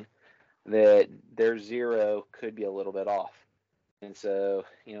clean, that their zero could be a little bit off. And so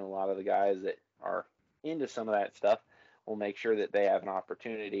a lot of the guys that are into some of that stuff will make sure that they have an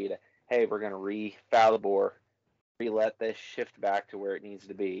opportunity to, hey, we're going to re-foul the bore, re-let this shift back to where it needs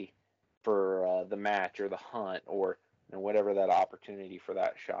to be for the match or the hunt, or whatever that opportunity for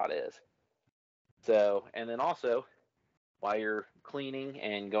that shot is. So, and then also, while you're cleaning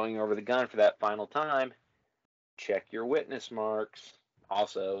and going over the gun for that final time, check your witness marks.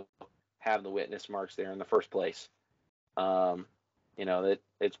 Also, have the witness marks there in the first place. That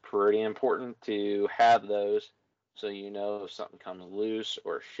it's pretty important to have those, so if something comes loose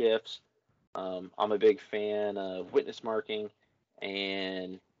or shifts. I'm a big fan of witness marking,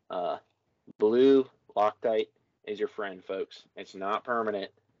 and blue Loctite is your friend, folks. It's not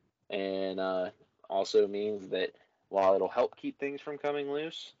permanent, and also means that while it'll help keep things from coming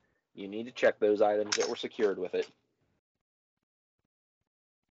loose, you need to check those items that were secured with it.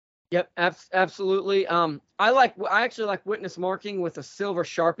 Yep, absolutely. I actually like witness marking with a silver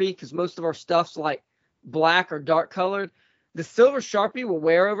Sharpie, because most of our stuff's like black or dark colored. The silver Sharpie will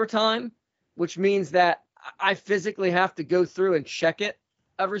wear over time, which means that I physically have to go through and check it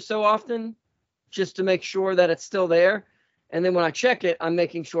every so often just to make sure that it's still there. And then when I check it, I'm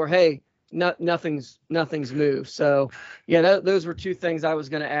making sure, hey, nothing's moved. So yeah, those were two things I was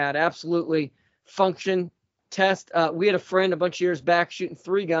going to add. Absolutely. Function test. We had a friend a bunch of years back shooting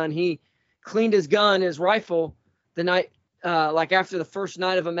 3-gun. He cleaned his gun, his rifle, the night, like after the first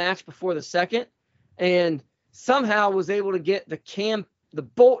night of a match before the second, and somehow was able to get the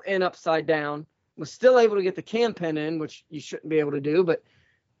bolt in upside down, was still able to get the cam pin in, which you shouldn't be able to do, but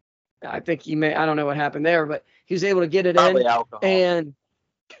I think I don't know what happened there, but he was able to get it Probably in. Alcohol. And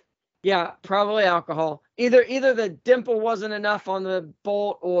yeah, probably alcohol. Either the dimple wasn't enough on the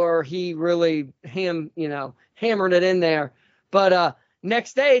bolt, or he really hammered it in there. But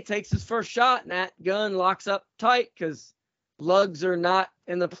next day takes his first shot, and that gun locks up tight because lugs are not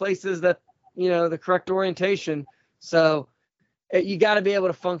in the places that the correct orientation. So you got to be able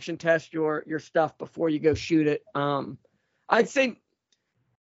to function test your stuff before you go shoot it. I'd say,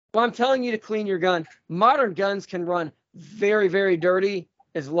 well, I'm telling you to clean your gun. Modern guns can run very, very dirty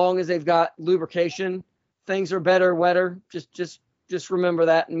as long as they've got lubrication. Things are better, wetter. Just remember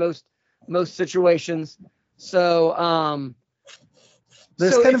that in most situations. So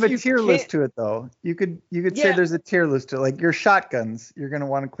there's so kind of if a you tier can't- list to it, though. You could say Yeah. there's a tier list to it. Like your shotguns, you're going to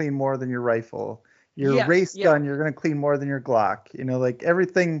want to clean more than your rifle. Your Yes, race yeah. gun, you're going to clean more than your Glock. Like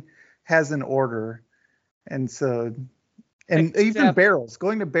everything has an order. And so, and even Except- barrels,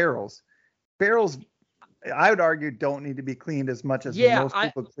 going to barrels, I would argue, don't need to be cleaned as much as most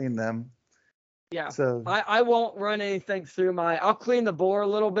people clean them. Yeah. So I won't run anything through I'll clean the bore a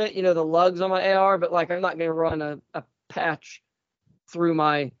little bit, the lugs on my AR, but like I'm not going to run a patch through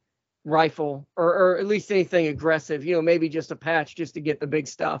my rifle, or at least anything aggressive. Maybe just a patch just to get the big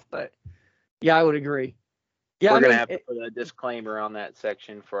stuff. But yeah, I would agree. Yeah, We're I gonna mean, have to put a disclaimer on that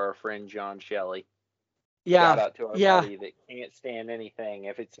section for our friend John Shelley. yeah, Shout out to our yeah, buddy that can't stand anything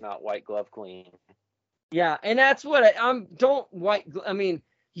if it's not white glove clean. yeah, and that's what I'm. Don't I mean,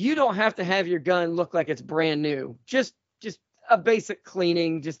 you don't have to have your gun look like it's brand new. Just a basic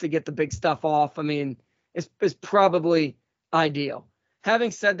cleaning just to get the big stuff off. I mean, is probably ideal.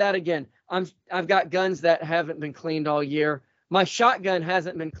 Having said that, again, I've got guns that haven't been cleaned all year. My shotgun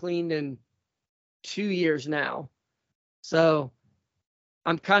hasn't been cleaned in 2 years now. So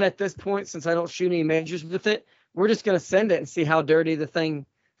I'm kind of at this point, since I don't shoot any majors with it, we're just gonna send it and see how dirty the thing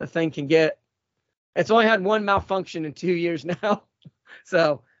can get. It's only had one malfunction in 2 years now,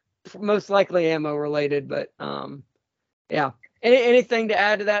 so most likely ammo related. But yeah. Anything to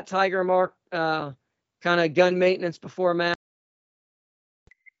add to that, Tiger, Mark? Kind of gun maintenance before match.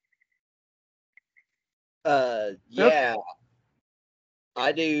 Yeah,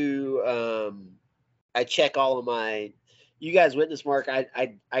 I do. I check all of my. You guys witness mark.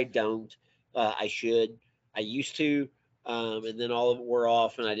 I don't. I should. I used to. And then all of it wore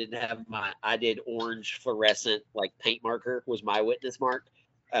off, and I didn't have my. I did orange fluorescent like paint marker was my witness mark.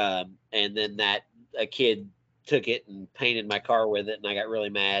 And then a kid took it and painted my car with it, and I got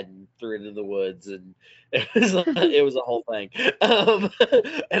really mad and threw it in the woods, and it was a whole thing. And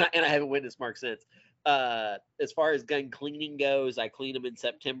I haven't witness marked since. As far as gun cleaning goes, I clean them in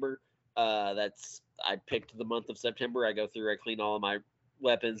September. I picked the month of September. I go through, I clean all of my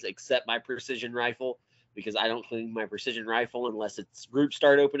weapons except my precision rifle, because I don't clean my precision rifle unless its groups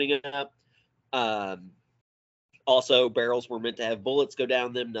start opening up. Also, barrels were meant to have bullets go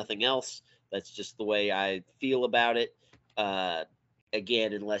down them, nothing else. That's just the way I feel about it.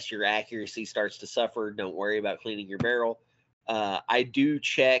 Again, unless your accuracy starts to suffer, don't worry about cleaning your barrel. I do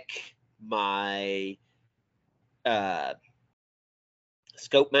check my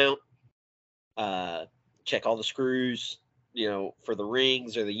scope mount, check all the screws, for the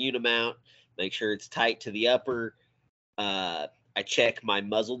rings or the unimount, make sure it's tight to the upper. I check my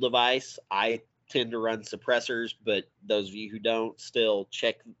muzzle device. I tend to run suppressors, but those of you who don't, still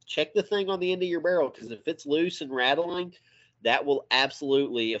check the thing on the end of your barrel, because if it's loose and rattling, that will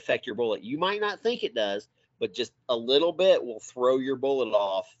absolutely affect your bullet. You might not think it does, but just a little bit will throw your bullet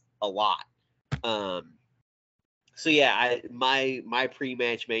off a lot. So yeah, my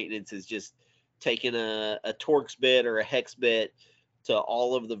pre-match maintenance is just taking a Torx bit or a hex bit to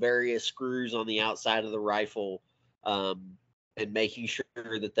all of the various screws on the outside of the rifle, and making sure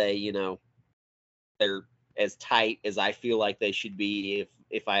that they're as tight as I feel like they should be.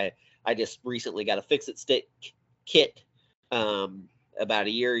 If I just recently got a fix-it stick kit about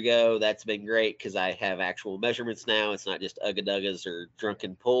a year ago. That's been great because I have actual measurements now. It's not just ugga-duggas or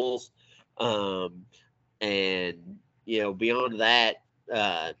drunken pulls. And beyond that,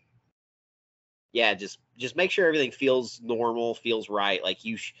 just make sure everything feels normal, feels right. Like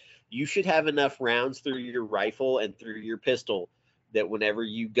you should have enough rounds through your rifle and through your pistol that whenever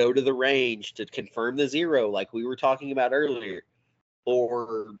you go to the range to confirm the zero, like we were talking about earlier,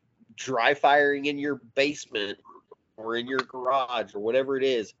 or dry firing in your basement or in your garage or whatever it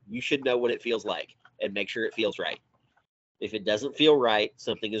is, you should know what it feels like and make sure it feels right. If it doesn't feel right,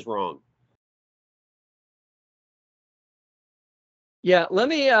 something is wrong. Yeah, let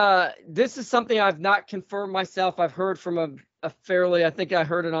me, this is something I've not confirmed myself. I've heard from a fairly, I think I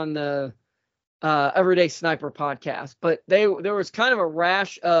heard it on the Everyday Sniper podcast, but there was kind of a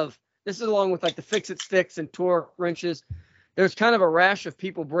rash of, this is along with like the fix-it sticks and torque wrenches. There's kind of a rash of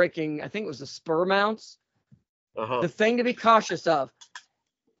people breaking, I think it was the spur mounts. The thing to be cautious of,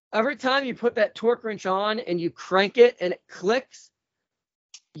 every time you put that torque wrench on and you crank it and it clicks,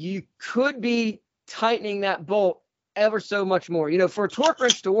 you could be tightening that bolt ever so much more. For a torque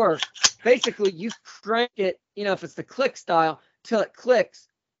wrench to work, basically you crank it, if it's the click style, till it clicks.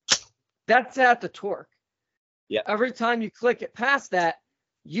 That's at the torque. Yeah. Every time you click it past that,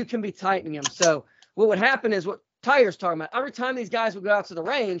 you can be tightening them. So what would happen is what Tiger's talking about. Every time these guys would go out to the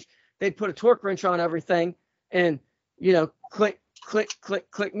range, they'd put a torque wrench on everything and, click, click,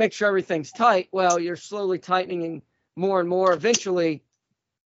 click, click, make sure everything's tight. Well, you're slowly tightening more and more. Eventually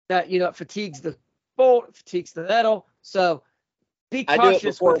that, it fatigues the bolt, it fatigues the metal. So be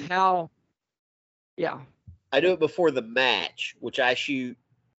cautious with how, yeah. I do it before the match, which I shoot,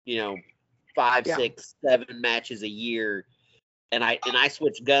 5, 6, 7 matches a year. And I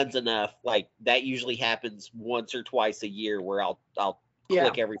switch guns enough, like that usually happens once or twice a year where I'll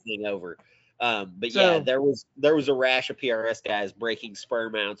click everything over. But there was a rash of PRS guys breaking spur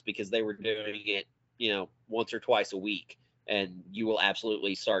mounts because they were doing it, once or twice a week. and you will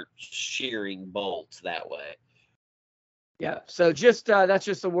absolutely start shearing bolts that way. Yeah. So just that's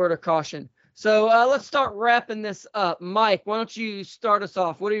just a word of caution. So let's start wrapping this up. Mike, why don't you start us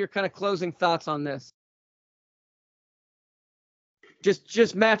off? What are your kind of closing thoughts on this?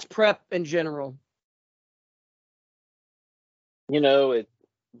 Just match prep in general.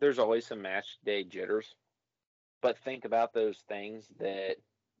 There's always some match day jitters, but think about those things that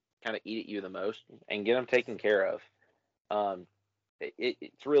kind of eat at you the most and get them taken care of.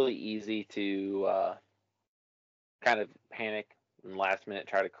 It's really easy to kind of panic and last minute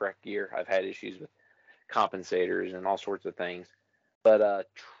try to correct gear. I've had issues with compensators and all sorts of things, but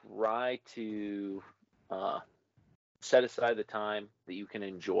try to set aside the time that you can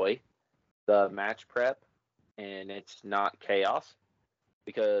enjoy the match prep and it's not chaos,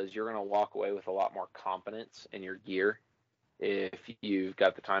 because you're going to walk away with a lot more confidence in your gear if you've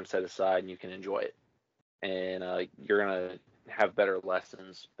got the time set aside and you can enjoy it. And you're going to have better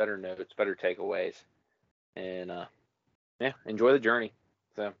lessons, better notes, better takeaways, and enjoy the journey.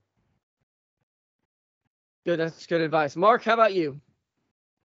 So Good. That's good advice. Mark, how about you?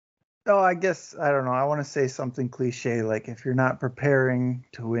 Oh, I guess, I don't know. I want to say something cliche, like if you're not preparing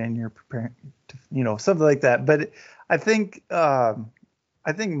to win, you're preparing to, something like that. But I think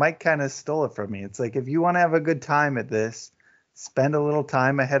Mike kind of stole it from me. It's like, if you want to have a good time at this, spend a little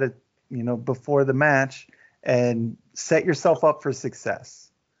time ahead of, before the match and set yourself up for success,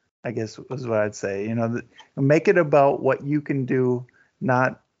 I guess was what I'd say. Make it about what you can do,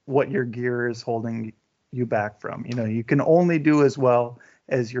 not what your gear is holding you back from. You can only do as well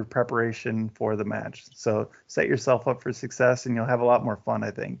as your preparation for the match. So set yourself up for success and you'll have a lot more fun,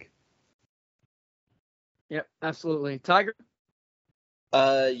 I think. Yep, absolutely. Tiger?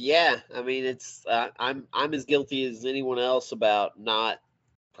 Yeah, I mean, it's I'm as guilty as anyone else about not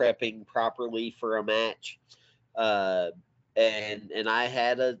prepping properly for a match. And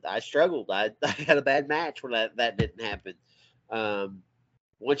I struggled. I had a bad match when that didn't happen.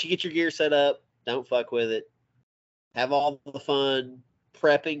 Once you get your gear set up, don't fuck with it. Have all the fun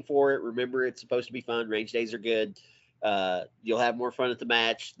prepping for it. Remember, it's supposed to be fun. Range days are good. You'll have more fun at the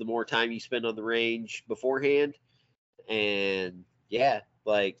match the more time you spend on the range beforehand. And yeah,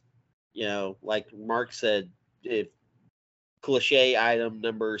 like Mark said, if cliche item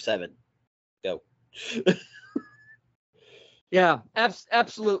number 7, go. Yeah,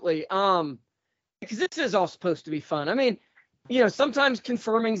 absolutely. Because this is all supposed to be fun. I mean, sometimes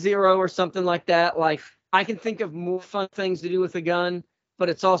confirming 0 or something like that, like I can think of more fun things to do with a gun, but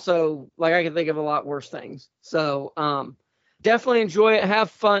it's also like I can think of a lot worse things. So definitely enjoy it,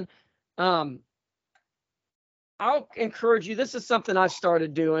 have fun. I'll encourage you. This is something I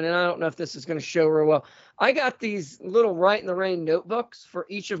started doing, and I don't know if this is going to show real well. I got these little Right in the Rain notebooks for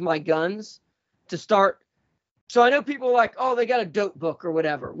each of my guns to start. So I know people are like, oh, they got a dope book or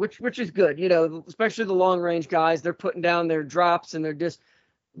whatever, which is good, especially the long range guys. They're putting down their drops and they're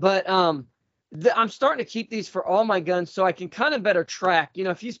but I'm starting to keep these for all my guns so I can kind of better track,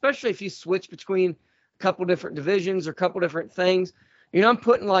 especially if you switch between a couple different divisions or a couple different things, I'm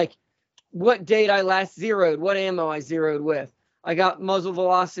putting like what date I last zeroed, what ammo I zeroed with. I got muzzle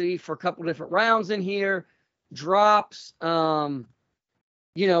velocity for a couple different rounds in here, drops, I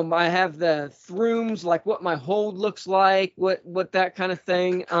have the throoms, like what my hold looks like, what that kind of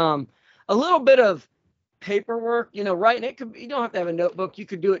thing. A little bit of paperwork, writing it. You don't have to have a notebook. You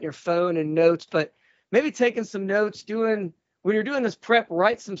could do it in your phone and notes, but maybe taking some notes, when you're doing this prep,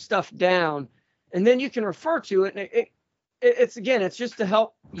 write some stuff down, and then you can refer to it. And it's just to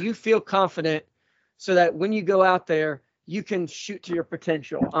help you feel confident so that when you go out there, you can shoot to your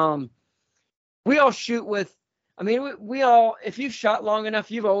potential. We all shoot with, we all, if you've shot long enough,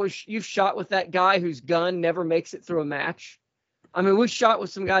 you've shot with that guy whose gun never makes it through a match. We shot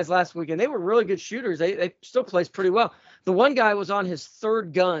with some guys last week and they were really good shooters. They still placed pretty well. The one guy was on his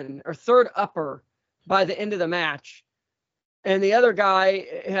third gun or third upper by the end of the match. And the other guy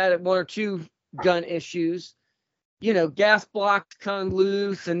had 1 or 2 gun issues, gas blocks come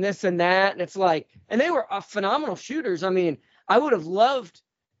loose and this and that. And it's like, and they were phenomenal shooters. I would have loved,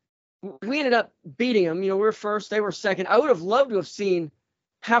 we ended up beating them. We were first, they were second. I would have loved to have seen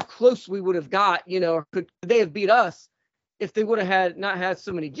how close we would have got, or could they have beat us if they would have not had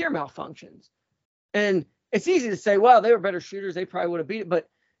so many gear malfunctions. And it's easy to say, well, they were better shooters, they probably would have beat it. But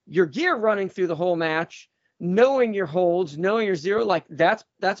your gear running through the whole match, knowing your holds, knowing your zero, like that's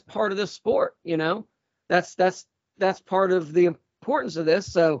part of the sport, that's part of the importance of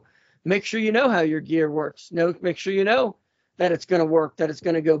this. So make sure you know how your gear works. Make sure you know that it's going to work, that it's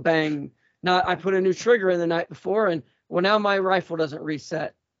going to go bang. Not, I put a new trigger in the night before and well, now my rifle doesn't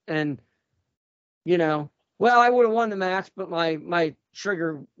reset. And, well, I would have won the match, but my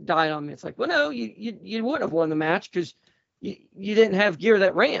trigger died on me. It's like, well, no, you wouldn't have won the match because you didn't have gear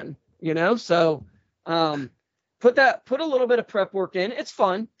that ran, So put a little bit of prep work in. It's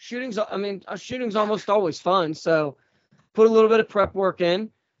fun. Shooting's almost always fun. So put a little bit of prep work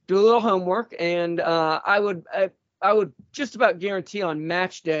in, do a little homework, and I would just about guarantee on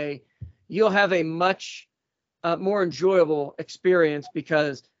match day you'll have a much more enjoyable experience,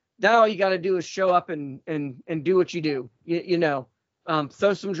 because now all you got to do is show up and do what you do.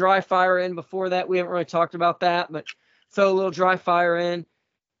 Throw some dry fire in before that. We haven't really talked about that, but throw a little dry fire in,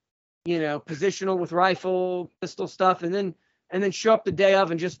 positional with rifle, pistol stuff, and then show up the day of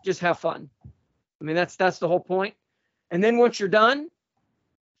and just have fun. I mean, that's the whole point. And then once you're done,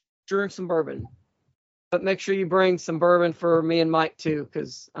 drink some bourbon, but make sure you bring some bourbon for me and Mike too,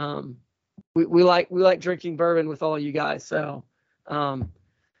 because we like drinking bourbon with all you guys. So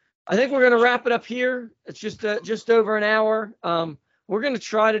I think we're gonna wrap it up here. It's just over an hour. We're gonna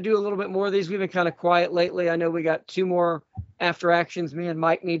try to do a little bit more of these. We've been kind of quiet lately. I know we got 2 more after actions me and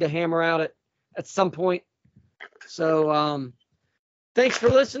Mike need to hammer out at some point. So thanks for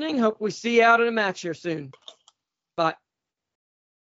listening. Hope we see you out at a match here soon. Bye.